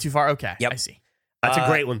went too far? Okay, Yep. I see. That's a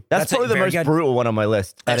great one. That's probably the very most good. brutal one on my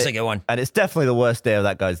list. That's and a good one. And it's definitely the worst day of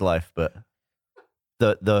that guy's life, but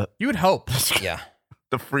the You would hope. Yeah.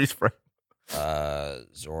 the freeze frame.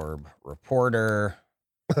 Zorb reporter.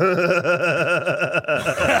 hey Hey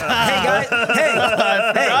guys. Hey.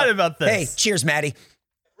 I forgot about this. Hey. Cheers, Maddie.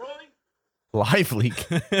 Rolling Live leak.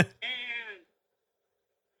 and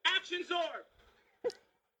action Zorb.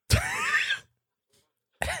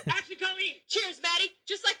 Action Colleen. Cheers, Maddie.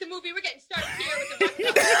 Just like the movie, we're getting started here with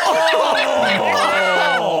the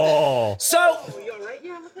Oh. So, You all right?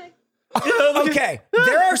 Yeah, I'm okay. okay,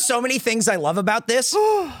 there are so many things I love about this.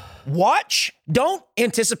 Don't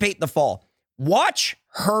anticipate the fall. Watch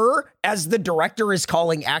her as the director is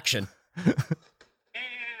calling action. And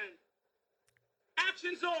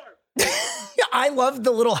action Zorb. I love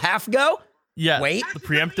the little half go. Yeah. Wait. The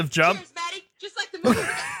preemptive jump. Cheers, Maddie. Just like the movie, we're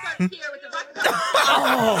getting started here with the microphone.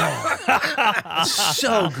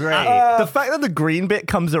 So great. The fact that the green bit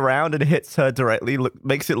comes around and hits her directly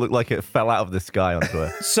makes it look like it fell out of the sky onto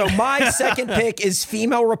her. So my second pick is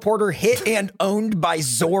female reporter hit and owned by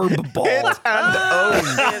Zorb Ball.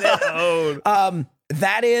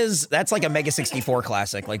 That's like a Mega 64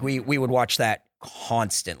 classic. Like we would watch that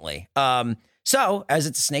constantly. So as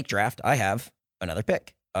it's a snake draft, I have another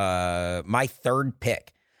pick. My third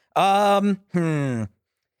pick. Let's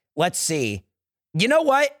see. You know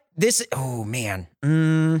what? Oh man.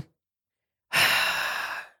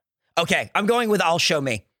 Okay, I'm going with I'll Show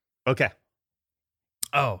Me. Okay.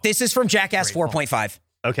 Oh, This is from Jackass Great 4.5.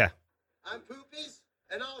 Okay. I'm Poopies,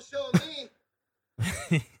 and I'll show me.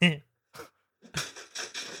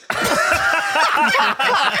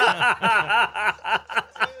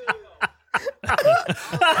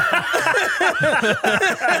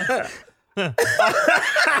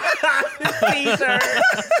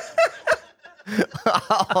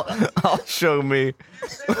 I'll show me.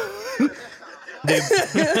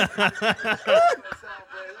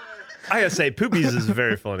 I gotta say, Poopies is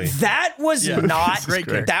very funny. That was not Great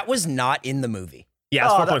character. that was not in the movie. Yeah,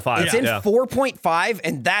 it's 4.5. It's in 4.5,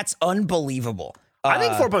 and that's unbelievable. I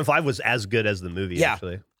think 4.5 was as good as the movie,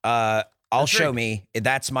 actually. I'll Show Me.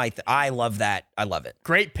 That's my. I love that. I love it.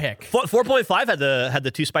 great pick. 4.5 had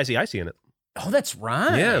the two spicy icy in it. Oh, that's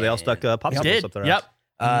right. Yeah, they all stuck popsicles Did. up their Yep.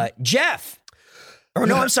 ass. Jeff. Or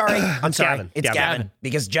no, I'm sorry. I'm sorry. Gavin. It's Gavin. Gavin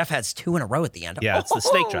because Jeff has 2 in a row at the end. Yeah, it's the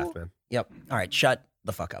snake draft, man. Yep. All right. Shut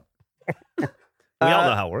the fuck up. We all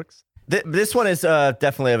know how it works. This one is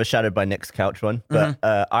definitely overshadowed by Nick's couch one, but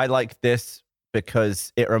I like this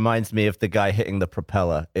because it reminds me of the guy hitting the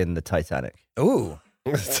propeller in the Titanic. Ooh.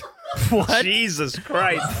 What? Jesus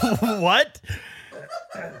Christ. What?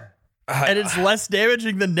 And it's less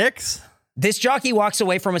damaging than Nick's? This jockey walks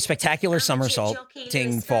away from a spectacular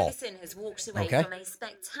somersaulting fall. Has walked away Okay. from a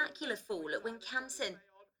spectacular fall at Wincanton.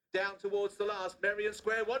 Down towards the last Marion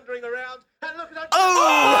Square, wandering around, and look at that.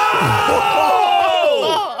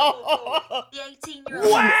 The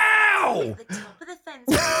 18-year-old Wow! at the top of the fence.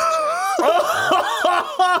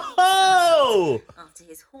 Oh! After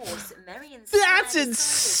his horse, Marion. That's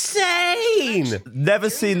insane! Never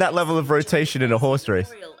seen that level of rotation in a horse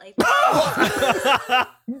race. He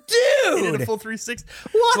did a full 360.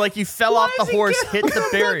 It's like he fell off the horse, hit the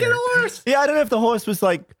barrier. Yeah, I don't know if the horse was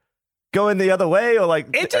like going the other way or like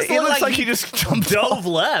It just looks like he just jumped dove off.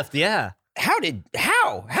 left, yeah. How did he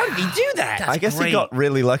do that? I guess great. he got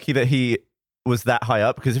really lucky that he was that high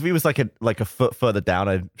up because if he was like a foot further down,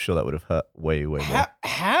 I'm sure that would have hurt way more.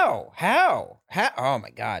 How? Oh my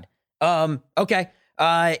god. Okay.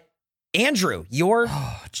 Andrew, your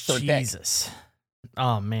third pick. Jesus.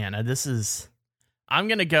 Oh man, I'm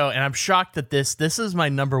gonna go, and I'm shocked that this is my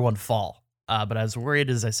number one fall. But I was worried,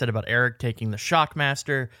 as I said, about Eric taking the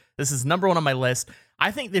Shockmaster. This is number one on my list.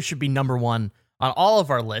 I think this should be number one on all of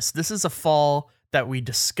our lists. This is a fall that we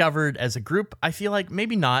discovered as a group. I feel like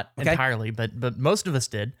maybe not entirely, but most of us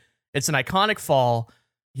did. It's an iconic fall.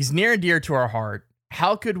 He's near and dear to our heart.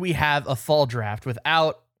 How could we have a fall draft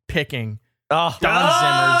without picking Don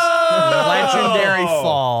Zimmer's legendary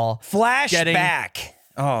fall? Flashback.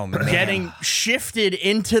 Oh man. Getting shifted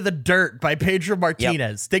into the dirt by Pedro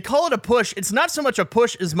Martinez. They call it a push. It's not so much a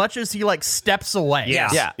push as much as he like steps away.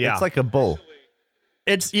 Yeah, it's like a bull.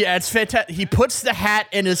 It's fantastic. He puts the hat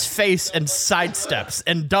in his face and sidesteps,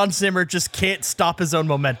 and Don Zimmer just can't stop his own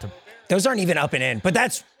momentum. Those aren't even up and in, but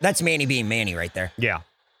that's Manny being Manny right there. Yeah.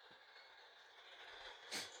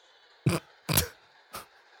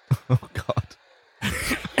 Oh God.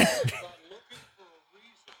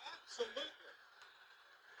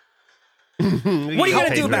 What are you gonna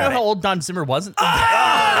do You know about how it? old Don Zimmer wasn't?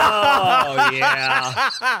 Oh,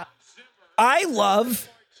 yeah. I love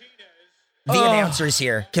the announcers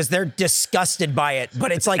here because they're disgusted by it,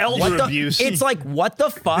 but it's like Elder what the, abuse. It's like what the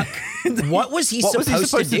fuck? What was he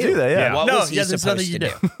supposed to do? there? Yeah. What No, was he yeah, there's supposed nothing to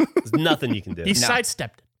you do? There's nothing you can do. He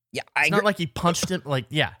sidestepped it. Yeah, It's not like he punched him. Like,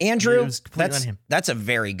 yeah. Andrew, It was completely on him. that's a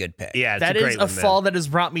very good pick. Yeah, it's That a great is a one, man. fall that has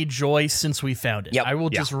brought me joy since we found it. Yep. I will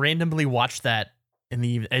Yeah. just randomly watch that in the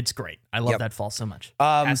evening. It's great. I love Yep. that fall so much.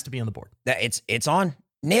 Um, Has to be on the board. It's on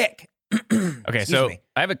Nick. Okay, Excuse so me.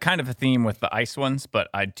 I have a kind of a theme with the ice ones, but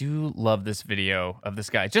I do love this video of this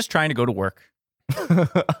guy just trying to go to work.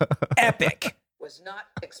 Epic. Was not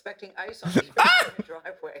expecting ice on his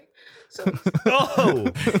driveway. So Oh.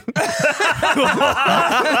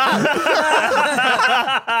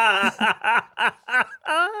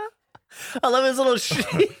 I love his little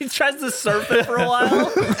he tries to surf it for a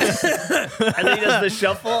while. And then he does the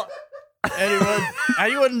shuffle.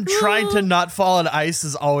 Anyone trying to not fall on ice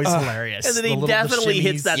is always hilarious. And then he The definitely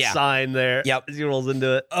hits shimmies. that sign there. Yep. As he rolls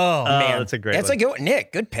into it. Oh, Man, that's a great That's one. a good one.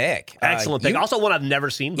 Nick, good pick. Excellent pick. you- Also one I've never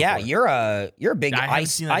seen before. Yeah, you're a big I haven't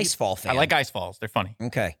ice seen that ice fall fan. I like ice falls. They're funny.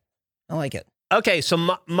 Okay, I like it. Okay, so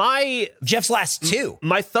my Jeff's last two.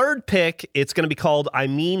 my third pick, it's going to be called I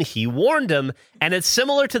Mean He Warned Him, and it's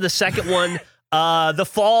similar to the second one. The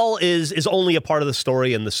fall is only a part of the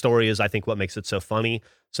story, and the story is, I think, what makes it so funny.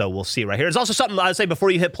 So we'll see right here. It's also something I'd say before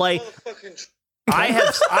you hit play. I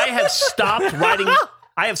have stopped riding.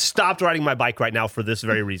 I have stopped riding my bike right now for this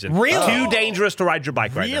very reason. Really? Too dangerous to ride your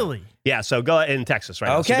bike right now. Really? Yeah. So go in Texas right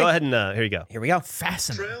now. Okay. So go ahead and here you go. Here we go.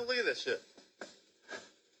 Fascinating. Look at this shit.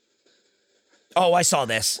 Oh, I saw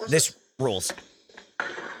this. This rules. I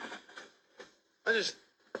just.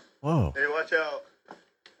 Whoa. Hey, watch out.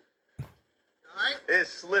 It's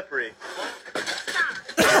slippery.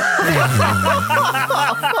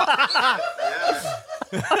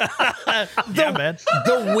 Yeah, man.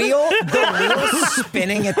 The wheel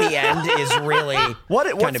spinning at the end is really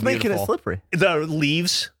What's kinda making beautiful. it slippery? The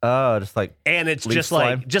leaves, Oh, just like and it's Leaf just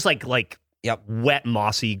slime. like Yep. wet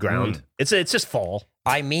mossy ground. It's just fall.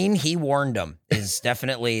 I mean, he warned him. Is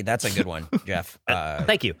definitely that's a good one, Jeff.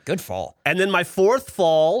 Thank you. Good fall. And then my fourth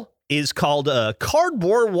fall is called a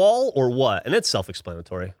cardboard wall or what, and it's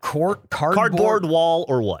self-explanatory. Cardboard wall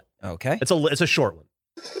or what? Okay. It's a short one.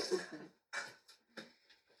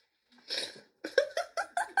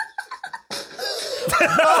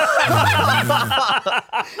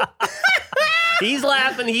 He's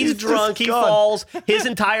laughing. He's drunk. He falls. His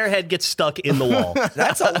entire head gets stuck in the wall,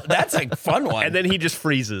 That's a fun one. and then he just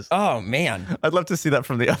freezes. oh man. I'd love to see that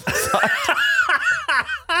from the other side.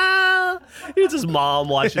 It's his mom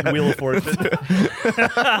watching Wheel of Fortune.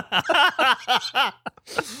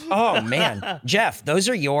 Oh man, Jeff, those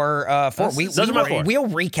are your four. Those are my four. We'll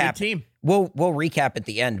recap. Good team. We'll recap at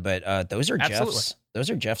the end, but those are Absolutely. Jeff's. Those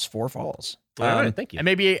are Jeff's four falls. All right, thank you. And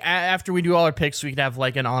maybe after we do all our picks, we could have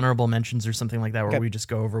like an honorable mentions or something like that, where we just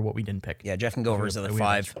go over what we didn't pick. Yeah, Jeff can go over his other we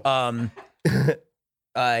five.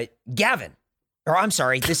 Gavin, or I'm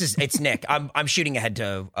sorry, it's Nick. I'm shooting ahead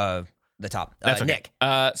to the top. That's okay.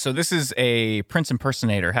 Nick. So this is a Prince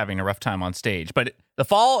impersonator having a rough time on stage, but the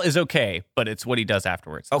fall is okay, but it's what he does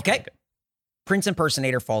afterwards. That's Okay. really good. Prince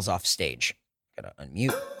impersonator falls off stage. Gotta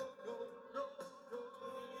unmute.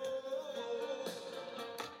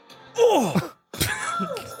 Oh!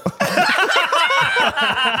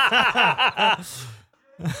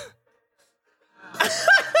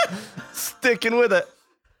 Sticking with it.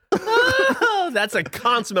 That's a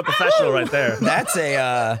consummate professional right there. That's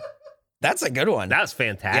a good one. That's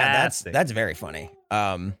fantastic. Yeah, that's very funny.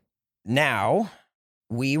 Now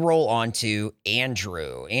we roll on to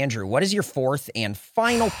Andrew. Andrew, what is your fourth and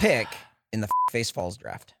final pick in the Face Falls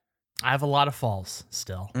draft? I have a lot of falls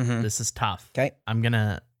still. Mhm. This is tough. Okay. I'm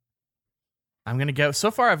gonna go. So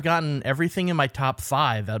far, I've gotten everything in my top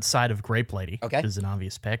 5 outside of Grape Lady, Okay. which is an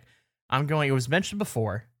obvious pick. It was mentioned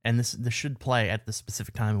before, and this should play at the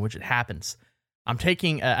specific time in which it happens. I'm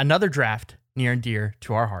taking another draft near and dear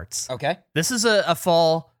to our hearts. Okay. This is a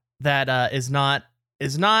fall that is not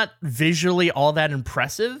visually all that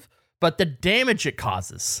impressive, but the damage it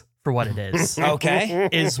causes for what it is Okay.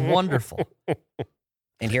 is wonderful.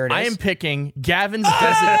 And here it is. I am picking Gavin's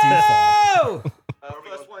Desert Dew Fall. Oh!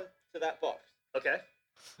 First one to that box. Okay.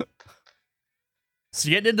 So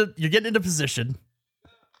you're getting into position.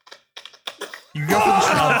 You go for the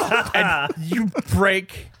shove, and you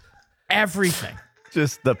break everything.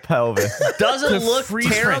 Just the pelvis. Doesn't The look freeze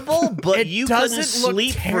terrible, frame. but It you doesn't couldn't look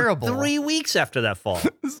sleep terrible. for 3 weeks after that fall.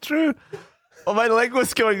 It's true. Oh, my leg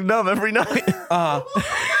was going numb every night.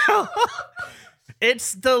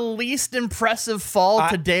 It's the least impressive fall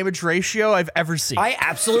to damage ratio I've ever seen. I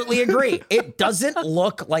absolutely agree. It doesn't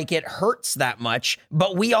look like it hurts that much,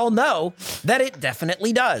 but we all know that it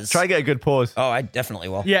definitely does. Try to get a good pause. Oh, I definitely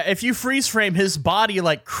will. Yeah, if you freeze frame, his body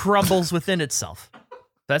like crumbles within itself.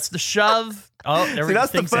 That's the shove. Oh, See, that's the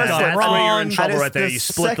everything's first gone one. That's where you're in wrong. trouble And right it's there. the You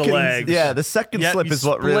split the second- legs. Yeah, the second Yeah, slip you is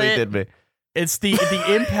what really split. did me. It's the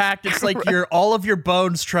impact. It's like all of your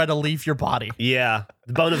bones try to leave your body. Yeah.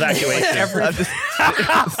 The bone evacuation. I'm just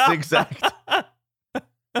zigzagged.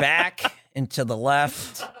 Back and to the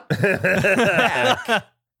left. Back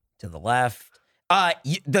to the left.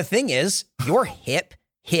 The thing is, your hip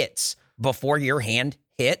hits before your hand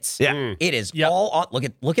hits. Yeah. It is Yep. all on.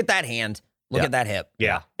 Look at that hand. Look Yeah. at that hip.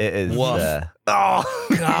 Yeah. It is. Woof. Oh,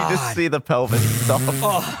 you just see the pelvis stuff.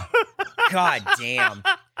 Oh, God damn.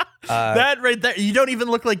 That right there, you don't even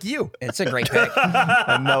look like you. It's a great pick.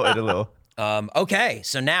 I melted a little. Okay,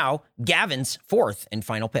 so now Gavin's fourth and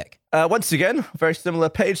final pick. Once again, very similar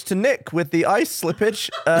page to Nick with the ice slippage.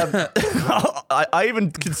 I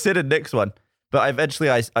even considered Nick's one, but eventually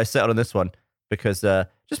I settled on this one because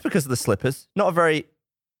just because of the slippers. Not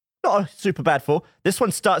a super bad fall. This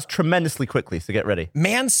one starts tremendously quickly, so get ready.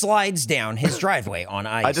 Man slides down his driveway on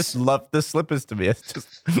ice. I just love the slippers to me. It's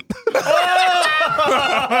just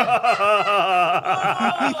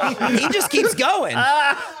he just keeps going.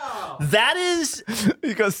 That is,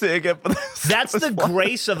 you gotta see it again. that's the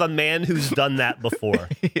grace of a man who's done that before.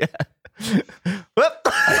 Yeah.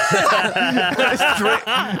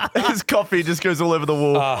 His coffee just goes all over the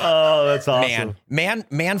wall. Oh, that's awesome.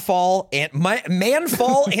 Man fall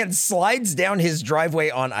and slides down his driveway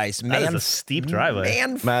on ice. That is a steep driveway.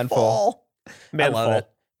 Man fall. Man I love fall. it.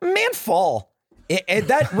 Man fall.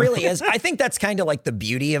 That really is. I think that's kind of like the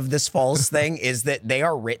beauty of this falls thing is that they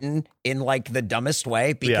are written in like the dumbest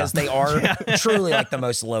way because they are truly like the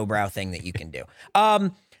most lowbrow thing that you can do.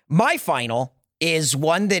 My final is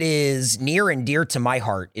one that is near and dear to my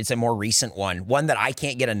heart. It's a more recent one that I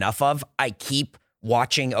can't get enough of. I keep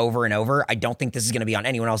watching over and over. I don't think this is going to be on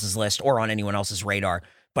anyone else's list or on anyone else's radar,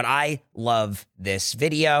 but I love this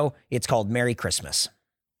video. It's called Merry Christmas.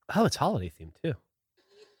 Oh, it's holiday themed too.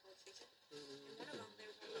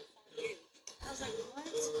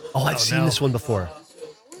 Oh, I've seen this one before.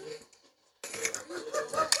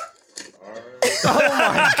 Oh my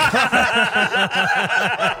God.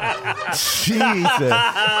 Jesus.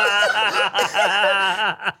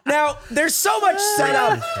 Now, there's so much set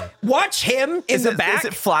up. Watch him in the back. Is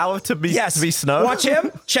it flour to be snow? Watch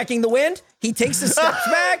him checking the wind. He takes a step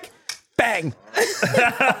back. Bang.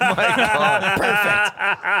 Oh my God.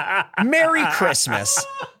 Perfect. Merry Christmas.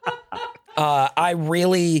 I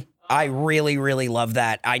really love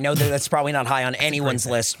that. I know that that's probably not high on anyone's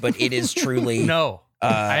list, but it is truly. No,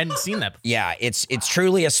 I hadn't seen that before. Yeah, it's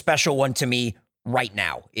truly a special one to me right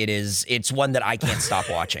now. It's one that I can't stop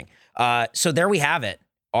watching. So there we have it.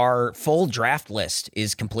 Our full draft list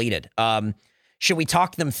is completed. Should we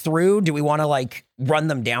talk them through? Do we want to like run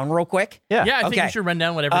them down real quick? Yeah, I think we should run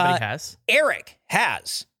down what everybody has. Eric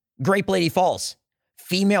has Great Lady Falls.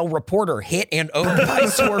 Female reporter hit and owned by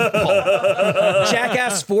sword pole.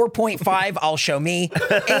 Jackass 4.5, I'll show me.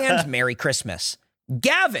 And Merry Christmas.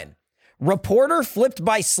 Gavin, reporter flipped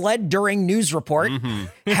by sled during news report.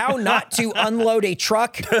 How not to unload a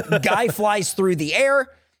truck. Guy flies through the air.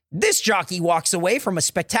 This jockey walks away from a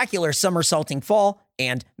spectacular somersaulting fall.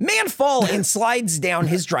 And man fall and slides down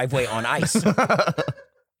his driveway on ice.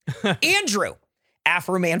 Andrew,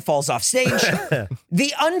 Afro Man falls off stage.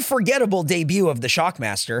 The unforgettable debut of the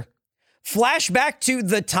Shockmaster. Flashback to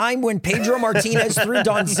the time when Pedro Martinez threw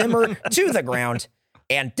Don Zimmer to the ground.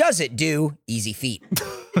 And does it do easy feet?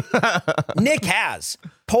 Nick has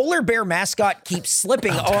polar bear mascot keeps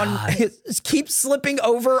slipping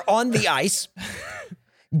over on the ice.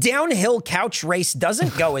 Downhill couch race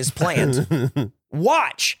doesn't go as planned.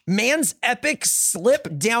 Watch man's epic slip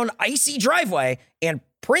down icy driveway and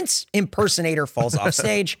Prince impersonator falls off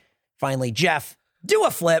stage. Finally, Jeff, do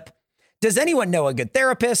a flip. Does anyone know a good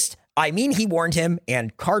therapist? I mean, he warned him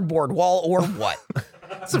and cardboard wall or what?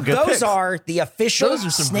 Those picks. are the official Those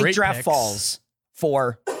are some Snake great Draft picks. Falls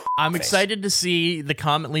for I'm excited to see the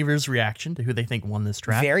comment leavers' reaction to who they think won this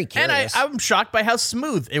draft. Very curious. And I'm shocked by how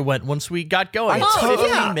smooth it went once we got going. I totally-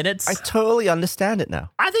 15 minutes. I totally understand it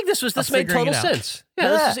now. I think this made figuring total it out. sense. Yeah,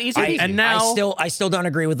 this is easy. peasy. and now- I still don't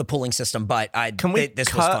agree with the pooling system, but Can we this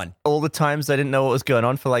cut was fun. all the times I didn't know what was going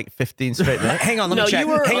on for like 15 straight minutes? Hang on, let No, me check.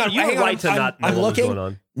 you were hang on, right to not know I'm what was looking. going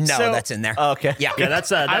on. No, So- that's in there. Okay. Yeah. Yeah,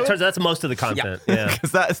 that's most of the content. Yeah.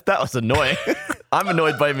 Because that was annoying. I'm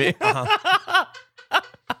annoyed by me.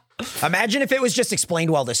 Imagine if it was just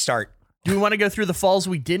explained well to start. Do we want to go through the falls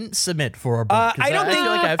we didn't submit for our book? 'Cause I don't think feel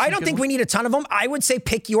like have I some don't good think ones. we need a ton of them. I would say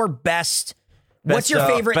pick your best. What's your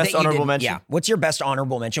Best, favorite? best that you honorable did? mention? Yeah. What's your best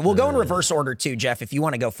honorable mention? We'll go in reverse order too, Jeff. If you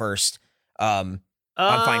want to go first, I'm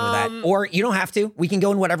fine with that. Or you don't have to. We can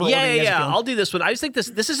go in whatever order you guys are feeling. I'll do this one. I just think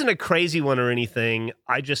this isn't a crazy one or anything.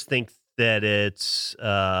 I just think that it's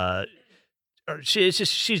she's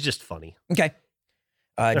just funny. Okay.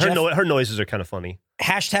 Jeff, Her noises are kind of funny.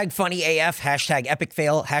 hashtag funny AF, hashtag epic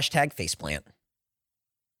fail, hashtag faceplant.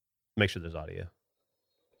 Make sure there's audio.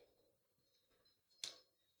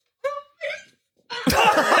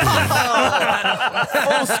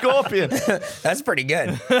 Oh, Scorpion. That's pretty good.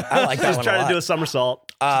 I like that Just one trying a lot. to do a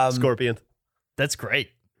somersault. Scorpion. That's great.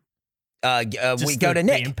 We Just go to the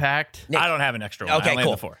Nick. impact. Nick. I don't have an extra one. I Okay, only have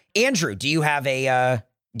cool. the 4. Andrew, do you have a?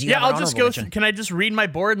 Do you Yeah, have an I'll just honorable go. mention? Can I just read my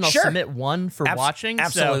board and I'll Sure. submit one for watching? So,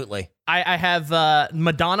 Absolutely. I have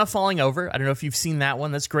Madonna falling over. I don't know if you've seen that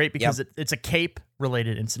one. That's great because it's a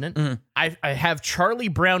cape-related incident. I have Charlie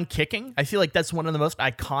Brown kicking. I feel like that's one of the most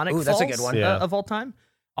iconic falls that's a good one. of all time.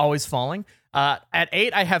 Always falling. At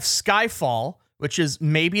 8, I have Skyfall, which is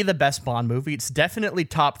maybe the best Bond movie. It's definitely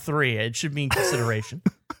top 3. It should be in consideration.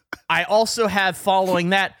 I also have, following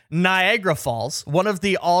that, Niagara Falls, one of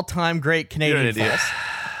the all-time great Canadian falls.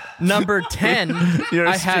 Number 10, You're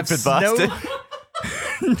a I have stupid Snow... bastard.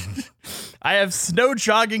 I have Snow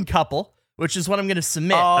Jogging Couple, which is what I'm going to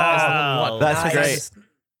submit as the number 1. That's Nice. great.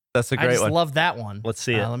 That's a I great just one. love that one. Let's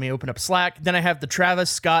see it. Let me open up Slack. Then I have the Travis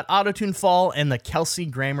Scott Autotune Fall and the Kelsey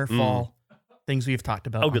Grammer Fall. Things we've talked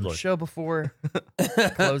about on good the lord. show before.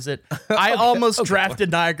 Close it. I almost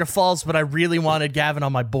drafted Niagara Falls, but I really wanted Gavin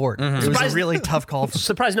on my board. It was a really tough call.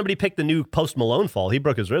 Surprised nobody picked the new Post Malone fall. He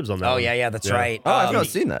broke his ribs on that. Oh one. yeah, that's right. Oh, I've not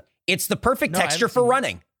seen that. It's the perfect No, I texture haven't for seen it.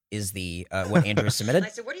 running. Is the what Andrew submitted? I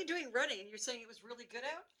said, what are you doing running? And you're saying it was really good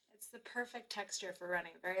out? It's the perfect texture for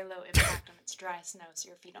running. Very low impact when it's dry snow, so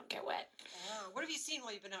your feet don't get wet. Oh, what have you seen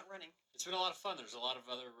while you've been out running? It's been a lot of fun. There's a lot of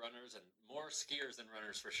other runners and more skiers than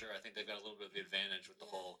runners for sure. I think they've got a little bit of the advantage with the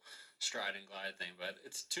whole stride and glide thing, but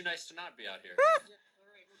it's too nice to not be out here. All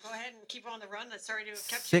right, well, go ahead and keep on the run. Sorry to have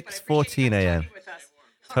kept you, but I appreciate 6:14 you a.m. joining with us.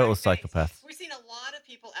 All Total right, thanks. psychopath. We've seen a lot of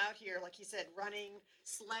people out here, like you said, running,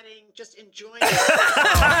 sledding, just enjoying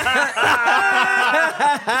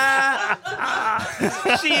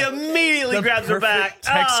She immediately grabs her back. perfect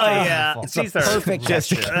texture. Oh, yeah. It's She's the perfect Just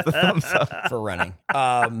to texture give the thumbs up. for running.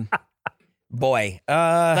 Boy.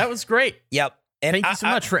 That was great. Yep. And Thank you so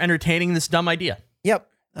much for entertaining this dumb idea. Yep.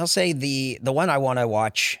 I'll say the one I want to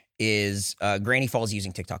watch is Granny Falls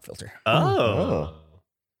using TikTok filter. Oh.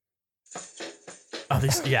 Oh,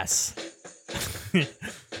 this, yes.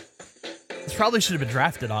 This probably should have been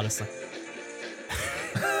drafted, honestly.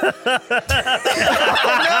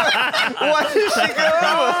 Why did she go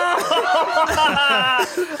over?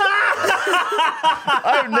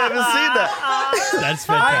 I've never seen that. That's fantastic.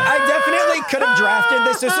 I definitely could have drafted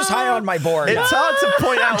this. This was high on my board. It's hard to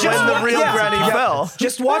point out when the real Granny fell.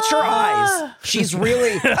 Just watch her eyes. She's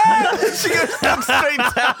really. She goes straight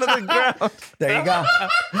down to the ground. There you go.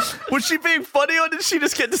 Was she being funny or did she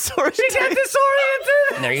just get disoriented? She got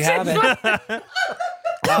disoriented. There you have it.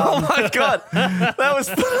 Oh my god, that was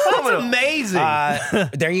phenomenal. Amazing.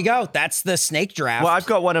 There you go. That's the snake draft. Well, I've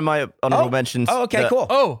got one of my honorable mentions. Oh, okay, that- cool.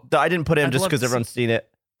 Oh, that I didn't put in I'd just love because to everyone's seen it,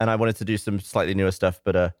 and I wanted to do some slightly newer stuff,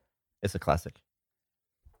 but it's a classic.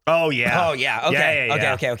 Oh, yeah. Oh, yeah. Okay. Yeah,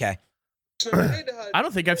 yeah, yeah. Okay. I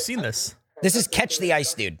don't think I've seen this. This is Catch the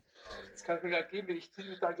Ice, dude. Das kann ich mir gleich geben, ich ziehe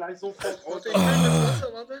mich da gleich sofort raus.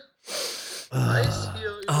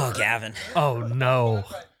 Oh, Gavin. Oh, no.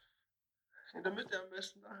 In der Mitte am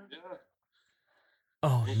besten. Ja.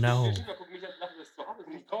 Oh, no. Guck mich jetzt lachen, das zu haben. Ist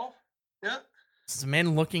nicht drauf? Ja? This is a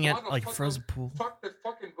man looking at, like, a frozen pool. Fuck the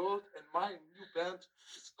fucking world, and my new band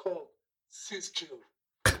is called Siskill.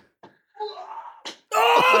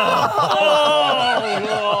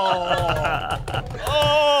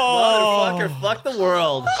 Motherfucker, fuck the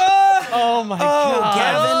world. Oh, my God.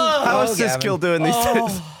 Gavin. How is Oh, this Gavin. kill doing these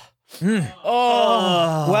days?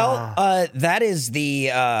 Well, that is the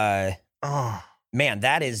man.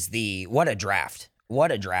 That is the what a draft.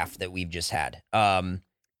 What a draft that we've just had.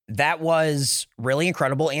 That was really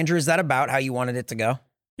incredible. Andrew, is that about how you wanted it to go?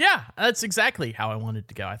 Yeah, that's exactly how I wanted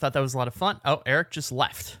to go. I thought that was a lot of fun. Oh, Eric just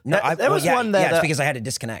left. No, There was one that, Yeah, it's because I had to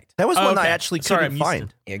disconnect. There was Oh, one that I okay. actually Sorry, couldn't I'm find.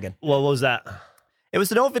 used Yeah, good. What was that? It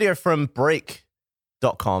was an old video from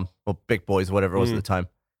break.com or Big Boys, whatever it was at the time.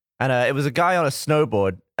 And it was a guy on a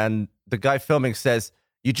snowboard, and the guy filming says,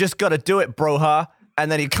 "You just got to do it, broha." And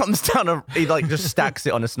then he comes down and he like just stacks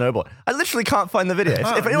it on a snowboard. I literally can't find the video.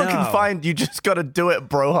 If anyone no. can find, "You just got to do it,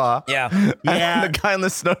 broha." Yeah. And the guy on the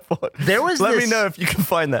snowboard. There was Let me this- know if you can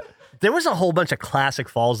find that. There was a whole bunch of classic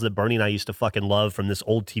falls that Bernie and I used to fucking love from this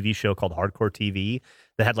old TV show called Hardcore TV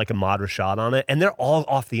that had like a mod Rashad on it. And they're all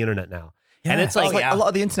off the internet now. And it's like, Oh, yeah. A lot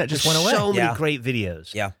of the internet just there's went away. so many Yeah. great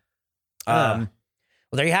videos. Yeah. Well,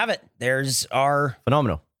 there you have it. There's our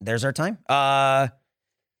Phenomenal. time.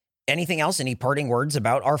 Anything else? Any parting words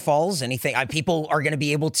about our falls? Anything? People are going to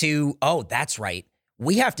be able to. Oh, that's right.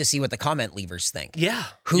 We have to see what the comment leavers think. Yeah.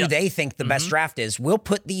 Who they think the best draft is. We'll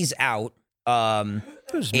put these out. It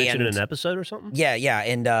was mentioned in an episode or something. Yeah,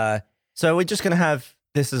 and So we're just going to have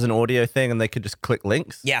this as an audio thing and they could just click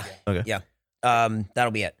links? yeah, Okay. yeah.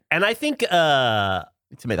 That'll be it. And I think Need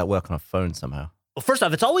to make that work on a phone somehow. well, first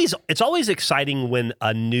off, it's always exciting when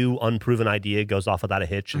a new unproven idea goes off without a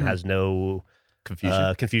hitch and has no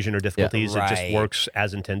confusion or difficulties. It just Right. works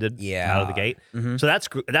as intended Yeah. out of the gate. Mhm. So that's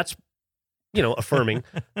affirming.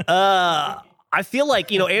 I feel like,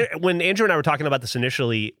 when Andrew and I were talking about this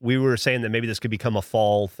initially, we were saying that maybe this could become a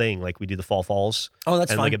fall thing, like we do the fall falls. Oh,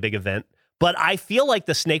 that's and fun. like a big event. But I feel like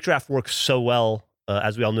the snake draft works so well,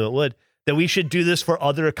 as we all knew it would, that we should do this for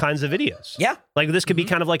other kinds of videos. Yeah. Like this could be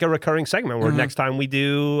kind of like a recurring segment where next time we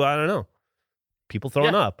do, I don't know, people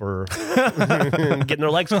throwing up or getting their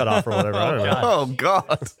legs cut off or whatever. I don't know. Oh,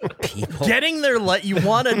 God. People. Getting their you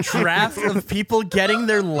want a draft of people getting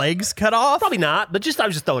their legs cut off? Probably not, but I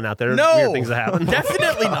was just throwing out there No, weird things that happen.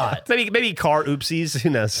 definitely not. Maybe car oopsies. Who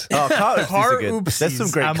knows? Oh, car oopsies Car are good. oopsies, There's some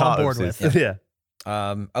great I'm car on board oopsies. with. Yeah.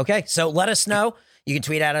 Okay, so let us know. You can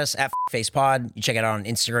tweet at us at FacePod. You check it out on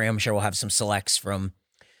Instagram. I'm sure we'll have some selects from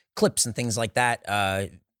clips and things like that.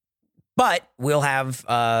 But we'll have,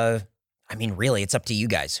 really, it's up to you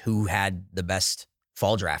guys who had the best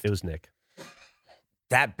fall draft. It was Nick.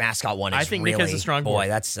 That mascot one is I think really, Nick has a strong boy, board.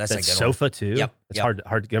 that's a good sofa too. Yep, It's yep.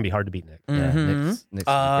 gonna be hard to beat Nick. one. Yeah, Mhm. Nick's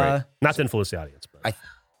great. Not to influence the audience, but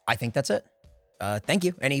I think that's it. Thank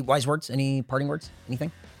you. Any wise words? Any parting words?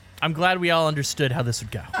 Anything? I'm glad we all understood how this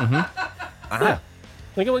would go. yeah, I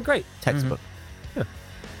think it went great. Textbook.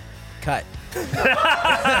 Cut.